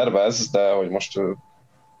 tervez, de hogy most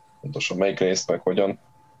pontosan melyik részt, meg hogyan,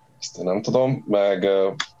 ezt én nem tudom. Meg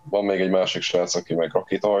van még egy másik srác, aki meg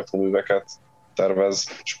rakétahajtóműveket tervez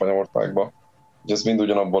Spanyolországba. Ez mind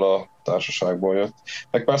ugyanabból a társaságból jött.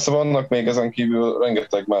 Meg persze vannak még ezen kívül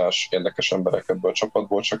rengeteg más érdekes emberek ebből a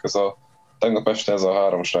csapatból, csak tegnap este ez a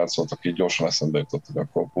 3 srác volt, aki gyorsan eszembe jutott, hogy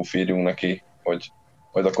akkor írjunk neki, hogy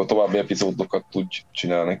majd akkor további epizódokat tudj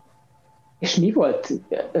csinálni. És mi volt,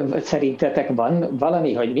 szerintetek van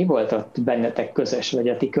valami, hogy mi volt ott bennetek közös, vagy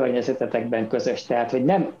a ti környezetetekben közös? Tehát, hogy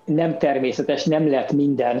nem természetes, nem lett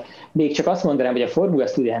minden, még csak azt mondanám, hogy a Formula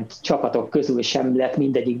Student csapatok közül sem lett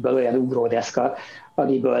mindegyikből olyan ugródeszka,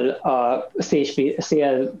 amiből a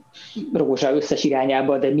szélrózsa összes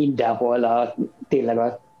irányába, de mindenhol tényleg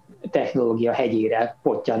a technológia hegyére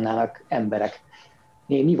pottyannának emberek.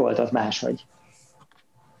 Mi volt ott máshogy?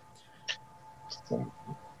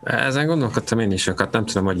 Ezen gondolkodtam én is sokat, nem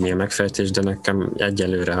tudom, hogy mi a megfejtés, de nekem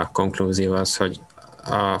egyelőre a konklúzió az, hogy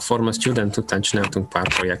a Forma Student után csináltunk pár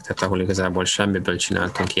projektet, ahol igazából semmiből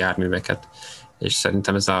csináltunk járműveket, és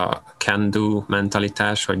szerintem ez a can-do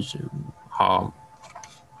mentalitás, hogy ha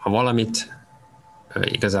valamit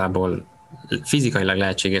igazából fizikailag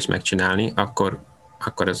lehetséges megcsinálni,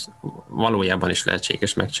 akkor ez valójában is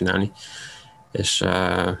lehetséges megcsinálni. És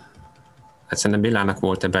hát szerintem Billának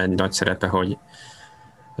volt ebben egy nagy szerepe, hogy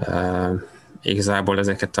igazából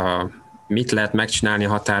ezeket mit lehet megcsinálni a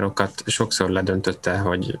határokat sokszor ledöntötte,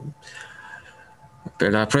 hogy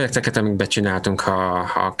például a projekteket, amiket csináltunk,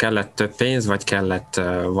 ha kellett több pénz, vagy kellett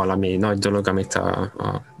valami nagy dolog, amit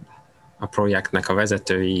a projektnek a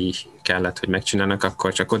vezetői kellett, hogy megcsinálnak,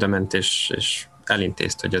 akkor csak oda ment és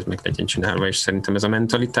elintézte, hogy ez meg legyen csinálva, és szerintem ez a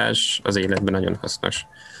mentalitás az életben nagyon hasznos.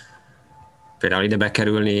 Például ide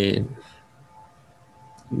bekerülni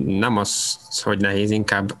nem az, hogy nehéz,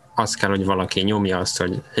 inkább az kell, hogy valaki nyomja azt,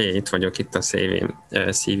 hogy hé, itt vagyok, itt a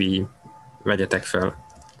CV, vegyetek fel.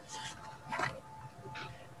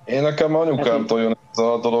 Én nekem anyukámtól jön ez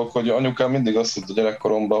a dolog, hogy anyukám mindig azt mondta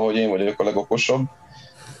gyerekkoromban, hogy én vagyok a legokosabb,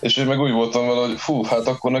 és én meg úgy voltam vele, hogy fú, hát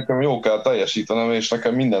akkor nekem jó kell teljesítenem, és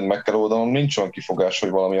nekem mindent meg kell oldanom, nincs olyan kifogás, hogy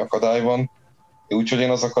valami akadály van. Úgyhogy én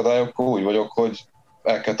az akadályokkal úgy vagyok, hogy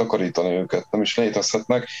el kell takarítani őket, nem is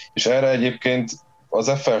létezhetnek, és erre egyébként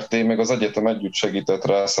az FRT meg az egyetem együtt segített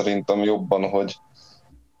rá szerintem jobban, hogy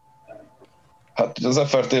hát az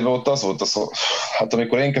FRT-ben ott az volt hát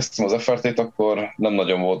amikor én kezdtem az FRT-t, akkor nem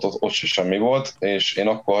nagyon volt ott se semmi volt, és én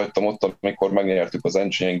akkor hagytam ott, amikor megnyertük az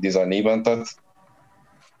Engineering Design eventet,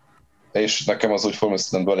 és nekem az úgy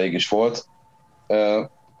Formula elég is volt.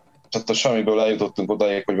 Tehát a semmiből eljutottunk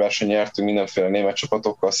odáig, hogy versenyt nyertünk mindenféle német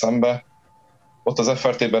csapatokkal szembe. Ott az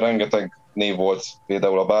FRT-ben rengeteg név volt,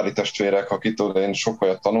 például a Bári testvérek, akitől én sok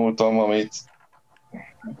olyat tanultam,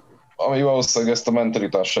 ami valószínűleg ezt a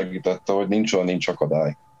mentalitás segítette, hogy nincs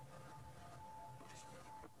akadály.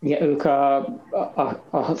 Igen, ők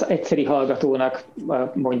az egyszeri hallgatónak,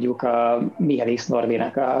 mondjuk a Mihály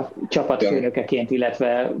Norbinak a csapatfőnökeként,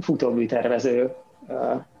 illetve futóműtervező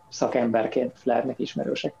szakemberként lehetnek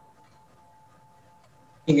ismerősek.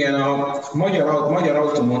 Igen, a magyar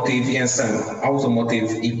automotív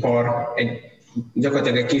ipar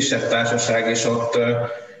gyakorlatilag egy kisebb társaság, és ott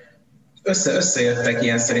összejöttek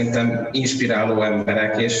ilyen szerintem inspiráló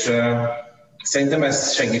emberek, és szerintem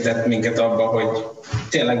ez segített minket abban, hogy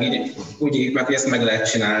tényleg így úgy éljük meg, hogy ezt meg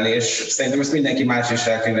lehet csinálni, és szerintem ezt mindenki más is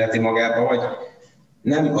elkönyvelheti magába, hogy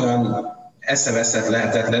nem olyan eszeveszett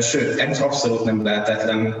lehetetlen, sőt, abszolút nem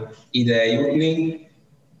lehetetlen ide jutni,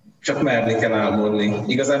 csak merni kell álmodni.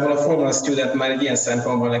 Igazából a Formula Student már egy ilyen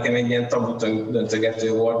szempontból nekem egy ilyen tabu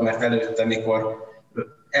döntögető volt, mert előtte, mikor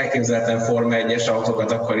elképzeltem Forma 1-es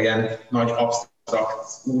autókat, akkor ilyen nagy absztrakt,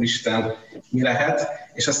 úristen, mi lehet.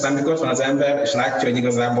 és aztán mikor ott van az ember, és látja, hogy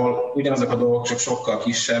igazából ugyanazok a dolgok csak sokkal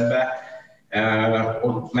kisebbek,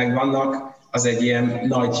 ott megvannak, az egy ilyen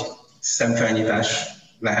nagy szemfelnyitás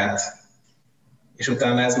lehet. És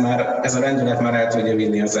utána ez a rendület már el tudja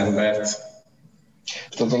vinni az embert.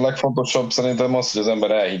 Tehát a legfontosabb szerintem az, hogy az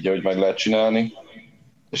ember elhiggye, hogy meg lehet csinálni,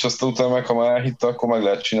 és aztán utána meg, ha már elhitte, akkor meg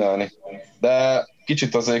lehet csinálni. De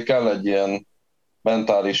kicsit azért kell egy ilyen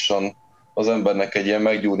mentálisan az embernek egy ilyen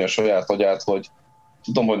meggyúrni a saját agyát, hogy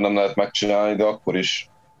tudom, hogy nem lehet megcsinálni, de akkor is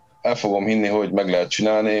el fogom hinni, hogy meg lehet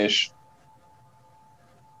csinálni, és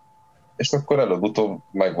akkor előbb-utóbb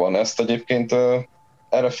megvan. Ezt egyébként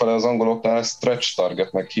errefele az angoloknál stretch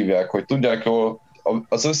targetnek hívják, hogy tudják jól,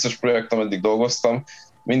 az összes projekt, ameddig dolgoztam,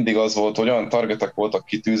 mindig az volt, hogy olyan targetek voltak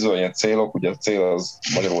kitűzve, ilyen célok, ugye a cél az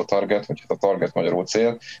magyarul target, vagy hát a target magyarul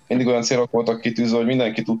cél, mindig olyan célok voltak kitűzve, hogy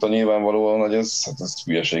mindenki tudta nyilvánvalóan, hogy ez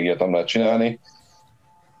hülyeség, ilyet nem lehet csinálni.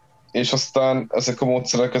 És aztán ezek a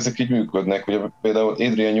módszerek, ezek így működnek. Ugye például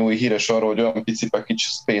Adrian Newey híres arról, hogy olyan pici package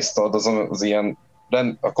space-t ad az ilyen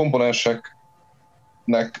a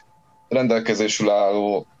komponenseknek rendelkezésül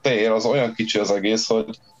álló tér, az olyan kicsi az egész,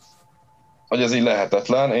 hogy ez így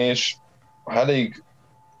lehetetlen, és elég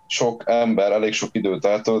sok ember, elég sok időt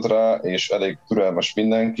eltölt rá, és elég türelmes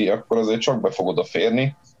mindenki, akkor azért csak be fog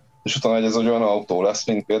odaférni, és utána ez egy olyan autó lesz,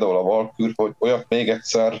 mint például a Valkyr, hogy olyat még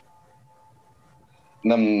egyszer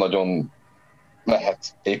nem nagyon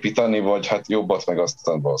lehet építeni, vagy hát jobbat meg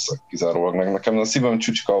aztán valószínűleg kizárólag meg. Nekem a szívem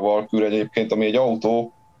csücska a Valkyr egyébként, ami egy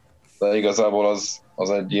autó, de igazából az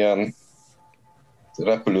egy ilyen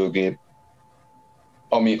repülőgép,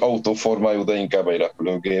 ami autóformájú, de inkább egy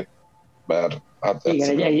repülőgép, mert hát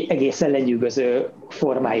igen, egy egészen lenyűgöző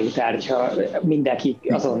formájú tárgy, ha mindenki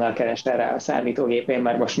azonnal kereste rá a számítógépén,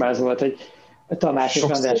 mert most már az volt, hogy Tamás és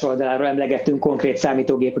András oldaláról emlegettünk konkrét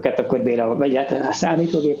számítógépeket, akkor Béla, vagy hát a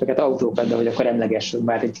számítógépeket, autókat, de hogy akkor emlegessünk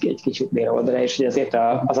már egy kicsit Béla oldalra, és hogy azért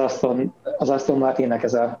az Aston Martinnek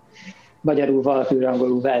ez a magyarul Valkyr,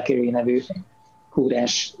 angolul Valkyrie nevű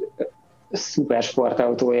kúrens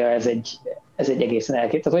szupersportautója, ez egy egészen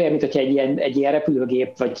elképesztő. Tehát olyan, mintha egy ilyen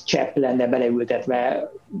repülőgép vagy csepp lenne beleültetve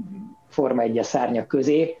Forma 1-es szárnyak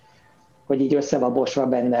közé, hogy így össze van mosva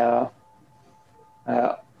benne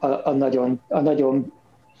a nagyon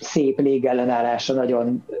szép légellenállása,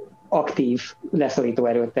 nagyon aktív, leszorító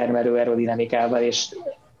erőt termelő aerodinamikával, és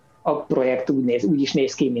a projekt úgy is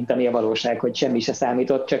néz ki, mint ami a valóság, hogy semmi se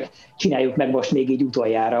számított, csak csináljuk meg most még így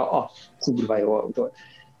utoljára a kurva jó autót.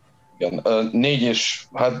 Igen,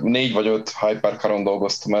 4 vagy 5 hypercaron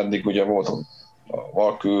dolgoztam eddig, ugye volt a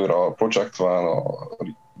Valkyr, a Project One, a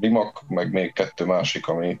Rimac, meg még 2 másik,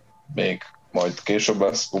 ami még majd később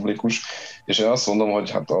lesz publikus, és én azt mondom,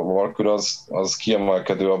 hogy hát a Valkyr az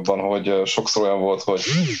kiemelkedő abban, hogy sokszor olyan volt, hogy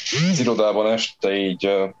az irodában este így,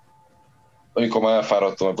 amikor már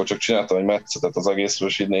elfáradtam, akkor csak csináltam egy metszetet az egészről,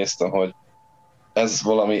 és így néztem, hogy ez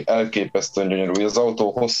valami elképesztően gyönyörű. Az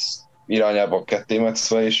autó hossz irányába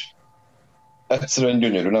kettémetszve, és egyszerűen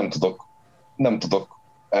gyönyörű, nem tudok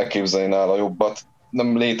elképzelni nála jobbat.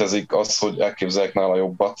 Nem létezik az, hogy elképzeljek nála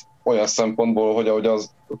jobbat. Olyan szempontból, hogy ahogy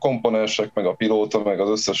az komponensek, meg a pilóta, meg az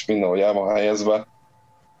összes minden, hogy el van helyezve,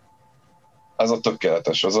 ez a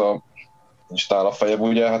tökéletes, az a nincs nála fejebb,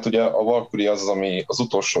 ugye, hát ugye a Valkyrie az, ami az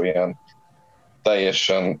utolsó ilyen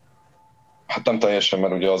teljesen, hát nem teljesen,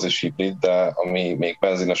 mert ugye az is hibrid, de ami még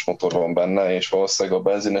benzines motor van benne, és valószínűleg a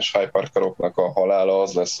benzines hypercaroknak a halála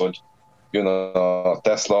az lesz, hogy jön a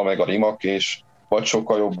Tesla, meg a Rimac, és vagy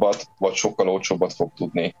sokkal jobbat, vagy sokkal olcsóbbat fog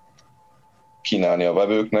tudni kínálni a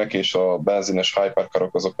vevőknek, és a benzines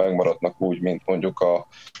hypercarok azok megmaradnak úgy, mint mondjuk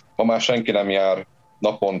ma már senki nem jár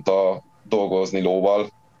naponta dolgozni lóval,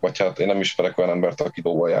 vagy hát én nem ismerek olyan embert, aki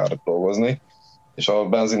lóval jár dolgozni, és a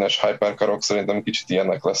benzines hypercarok szerintem kicsit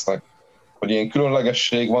ilyenek lesznek, hogy ilyen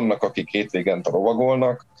különlegesség, vannak, akik hétvégente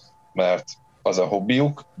lovagolnak, mert az a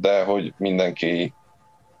hobbiuk, de hogy mindenki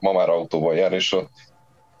ma már autóval jár, és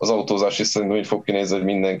az autózás is szerintem így fog kinézni, hogy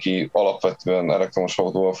mindenki alapvetően elektromos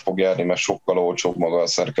autóval fog járni, mert sokkal olcsóbb maga a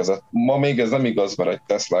szerkezet. Ma még ez nem igaz, mert egy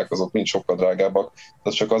Teslák azok mind sokkal drágábbak, de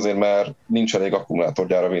csak azért, mert nincs elég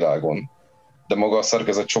akkumulátorgyár a világon. De maga a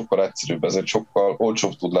szerkezet sokkal egyszerűbb, ezért sokkal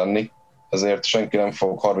olcsóbb tud lenni, ezért senki nem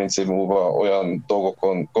fog 30 év múlva olyan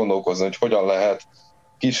dolgokon gondolkozni, hogy hogyan lehet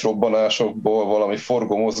kis robbanásokból valami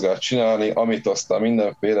forgó mozgást csinálni, amit aztán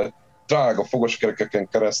mindenféle drága fogoskerekeken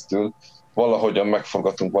keresztül valahogyan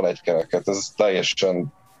megforgatunk van egy kereket. Ez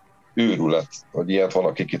teljesen őrület, hogy ilyet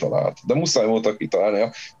valaki kitalált. De muszáj volt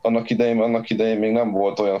kitalálnia. Annak idején még nem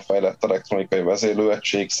volt olyan fejlett elektronikai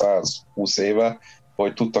vezérlőegység 120 éve,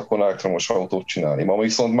 hogy tudtak volna elektromos autót csinálni. Ma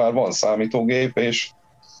viszont már van számítógép, és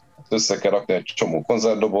Össze kell rakni egy csomó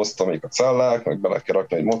konzervdobozt, amik a cellák, meg bele kell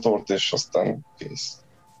rakni egy motort, és aztán kész.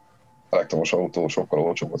 Elektromos autó sokkal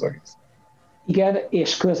olcsóbb az egész. Igen,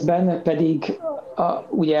 és közben pedig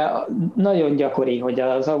ugye nagyon gyakori, hogy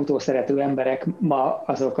az autószerető emberek ma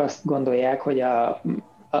azok azt gondolják, hogy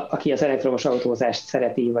aki az elektromos autózást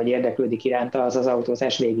szereti, vagy érdeklődik iránta, az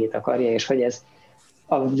autózás végét akarja, és hogy ez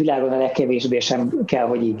a világon a legkevésbé sem kell,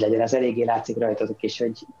 hogy így legyen. Ez eléggé látszik rajtatok is,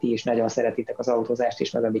 hogy ti is nagyon szeretitek az autózást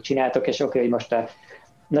is, meg amit csináltok, és oké, hogy most a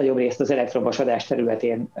nagyobb részt az elektromosodás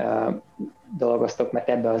területén dolgoztok, mert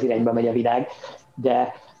ebbe az irányba megy a világ,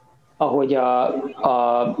 de ahogy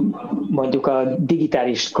mondjuk a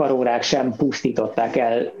digitális karórák sem pusztították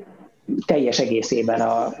el teljes egészében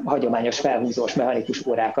a hagyományos felhúzós mechanikus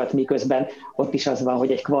órákat, miközben ott is az van,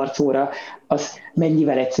 hogy egy kvarcóra az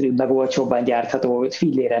mennyivel egyszerűbb, meg olcsóbban gyártható,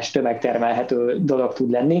 filléres, tömegtermelhető dolog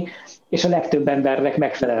tud lenni, és a legtöbb embernek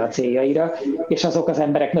megfelel a céljaira, és azok az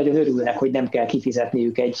emberek nagyon örülnek, hogy nem kell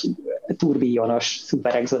kifizetniük egy turbíjonos,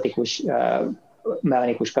 szuperexotikus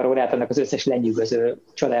mechanikus karórát, annak az összes lenyűgöző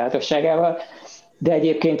csodálatosságával, de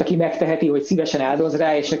egyébként aki megteheti, hogy szívesen áldoz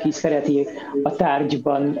rá, és aki szereti a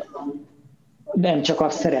tárgyban nem csak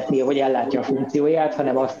azt szeretné, hogy ellátja a funkcióját,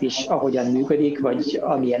 hanem azt is, ahogyan működik, vagy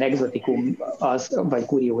amilyen exotikum az, vagy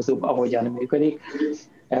kuriózum, ahogyan működik,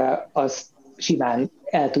 az simán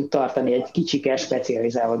el tud tartani egy kicsike,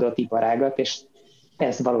 specializálódott iparágat, és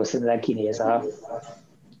ez valószínűleg kinéz a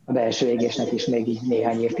belső égésnek is még így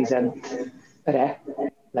néhány évtizedre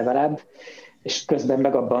legalább, és közben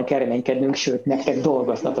meg abban kell reménykednünk, sőt, nektek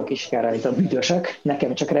dolgoznatok is kell rajta, büdösök,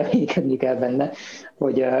 nekem csak reménykedni kell benne,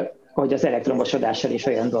 hogy az elektromosodással is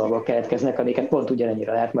olyan dolgok keletkeznek, amiket pont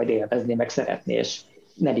ugyanannyira lehet majd élvezni, meg szeretni, és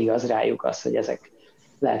nem igaz rájuk az, hogy ezek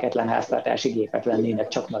lelketlen háztartási gépek lennének,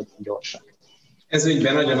 csak nagyon gyorsak. Ez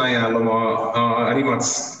ügyben nagyon ajánlom a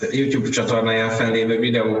Rimac YouTube csatornáján fennlévő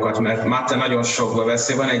videókat, mert Matte nagyon sokba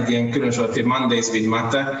veszi. Van egy ilyen külön sorozat, Mondays with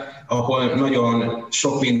Matte, ahol nagyon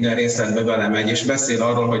sok minden részletbe belemegy, és beszél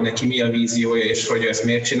arról, hogy neki mi a víziója, és hogy ő ezt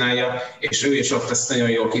miért csinálja, és ő is ott ezt nagyon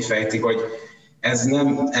jól kifejti, hogy ez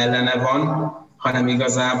nem ellene van, hanem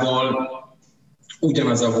igazából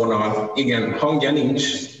ugyanaz a vonal. Igen, hangja nincs,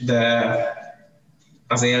 de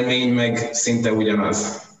az élmény meg szinte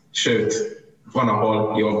ugyanaz. Sőt, van,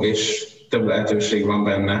 ahol jobb és több lehetőség van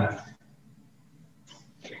benne.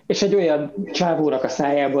 És egy olyan csávónak a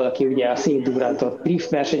szájából, aki ugye a szétdurrantott drift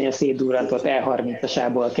versenyen szétdurrantott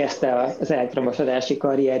E30-asából kezdte az elektromosodási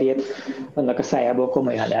karrierjét, annak a szájából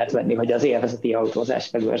komolyan lehet venni, hogy az élvezeti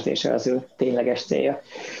autózás megőrzése az ő tényleges célja.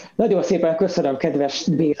 Nagyon szépen köszönöm, kedves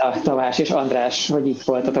Béla, Tamás és András, hogy itt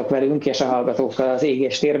voltatok velünk és a hallgatókkal az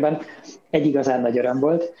égéstérben. Egy igazán nagy öröm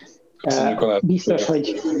volt. Biztos,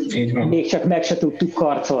 hogy még csak meg se tudtuk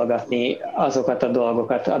karcolgatni azokat a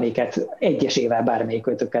dolgokat, amiket egyesével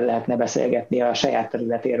bármelyikőtökkel lehetne beszélgetni a saját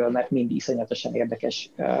területéről, mert mind iszonyatosan érdekes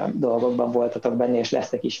dolgokban voltatok benne, és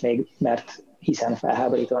lesztek is még, mert hiszen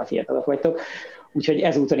felháborítóan fiatalok vagytok. Úgyhogy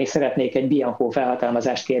ezúton is szeretnék egy Bianco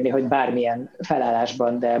felhatalmazást kérni, hogy bármilyen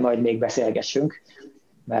felállásban, de majd még beszélgessünk,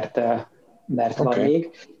 mert van még.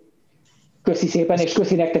 Köszi szépen, és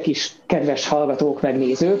köszi nektek is, kedves hallgatók, meg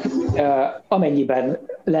nézők. Amennyiben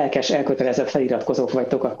lelkes, elkötelezett feliratkozók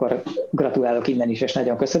vagytok, akkor gratulálok innen is, és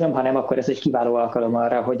nagyon köszönöm, hanem akkor ez egy kiváló alkalom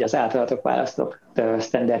arra, hogy az általatok választott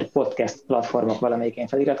standard podcast platformok valamelyikén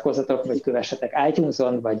feliratkozzatok, vagy kövessetek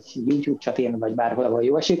iTunes-on, vagy YouTube chatén, vagy bárhol, ahol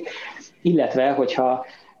jó esik. Illetve, hogyha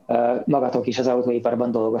magatok is az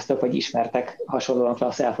autóiparban dolgoztok, vagy ismertek hasonlóan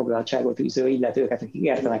klassz elfoglaltságot űző illetőket, akik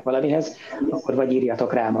értenek valamihez, akkor vagy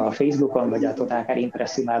írjatok rám a Facebookon, vagy a Totálkár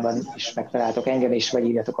impresszumában is megtaláltok engem, és vagy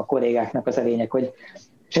írjatok a kollégáknak. Az a lényeg, hogy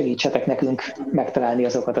segítsetek nekünk megtalálni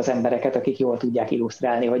azokat az embereket, akik jól tudják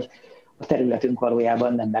illusztrálni, hogy a területünk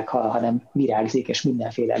valójában nem meghal, hanem virágzik, és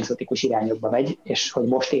mindenféle egzotikus irányokba megy, és hogy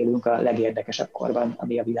most élünk a legérdekesebb korban,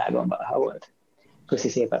 ami a világon valaha volt. Köszi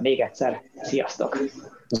szépen még egyszer, sziasztok!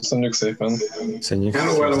 Köszönjük szépen! Köszönjük!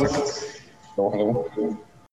 Hello, hello! Hello.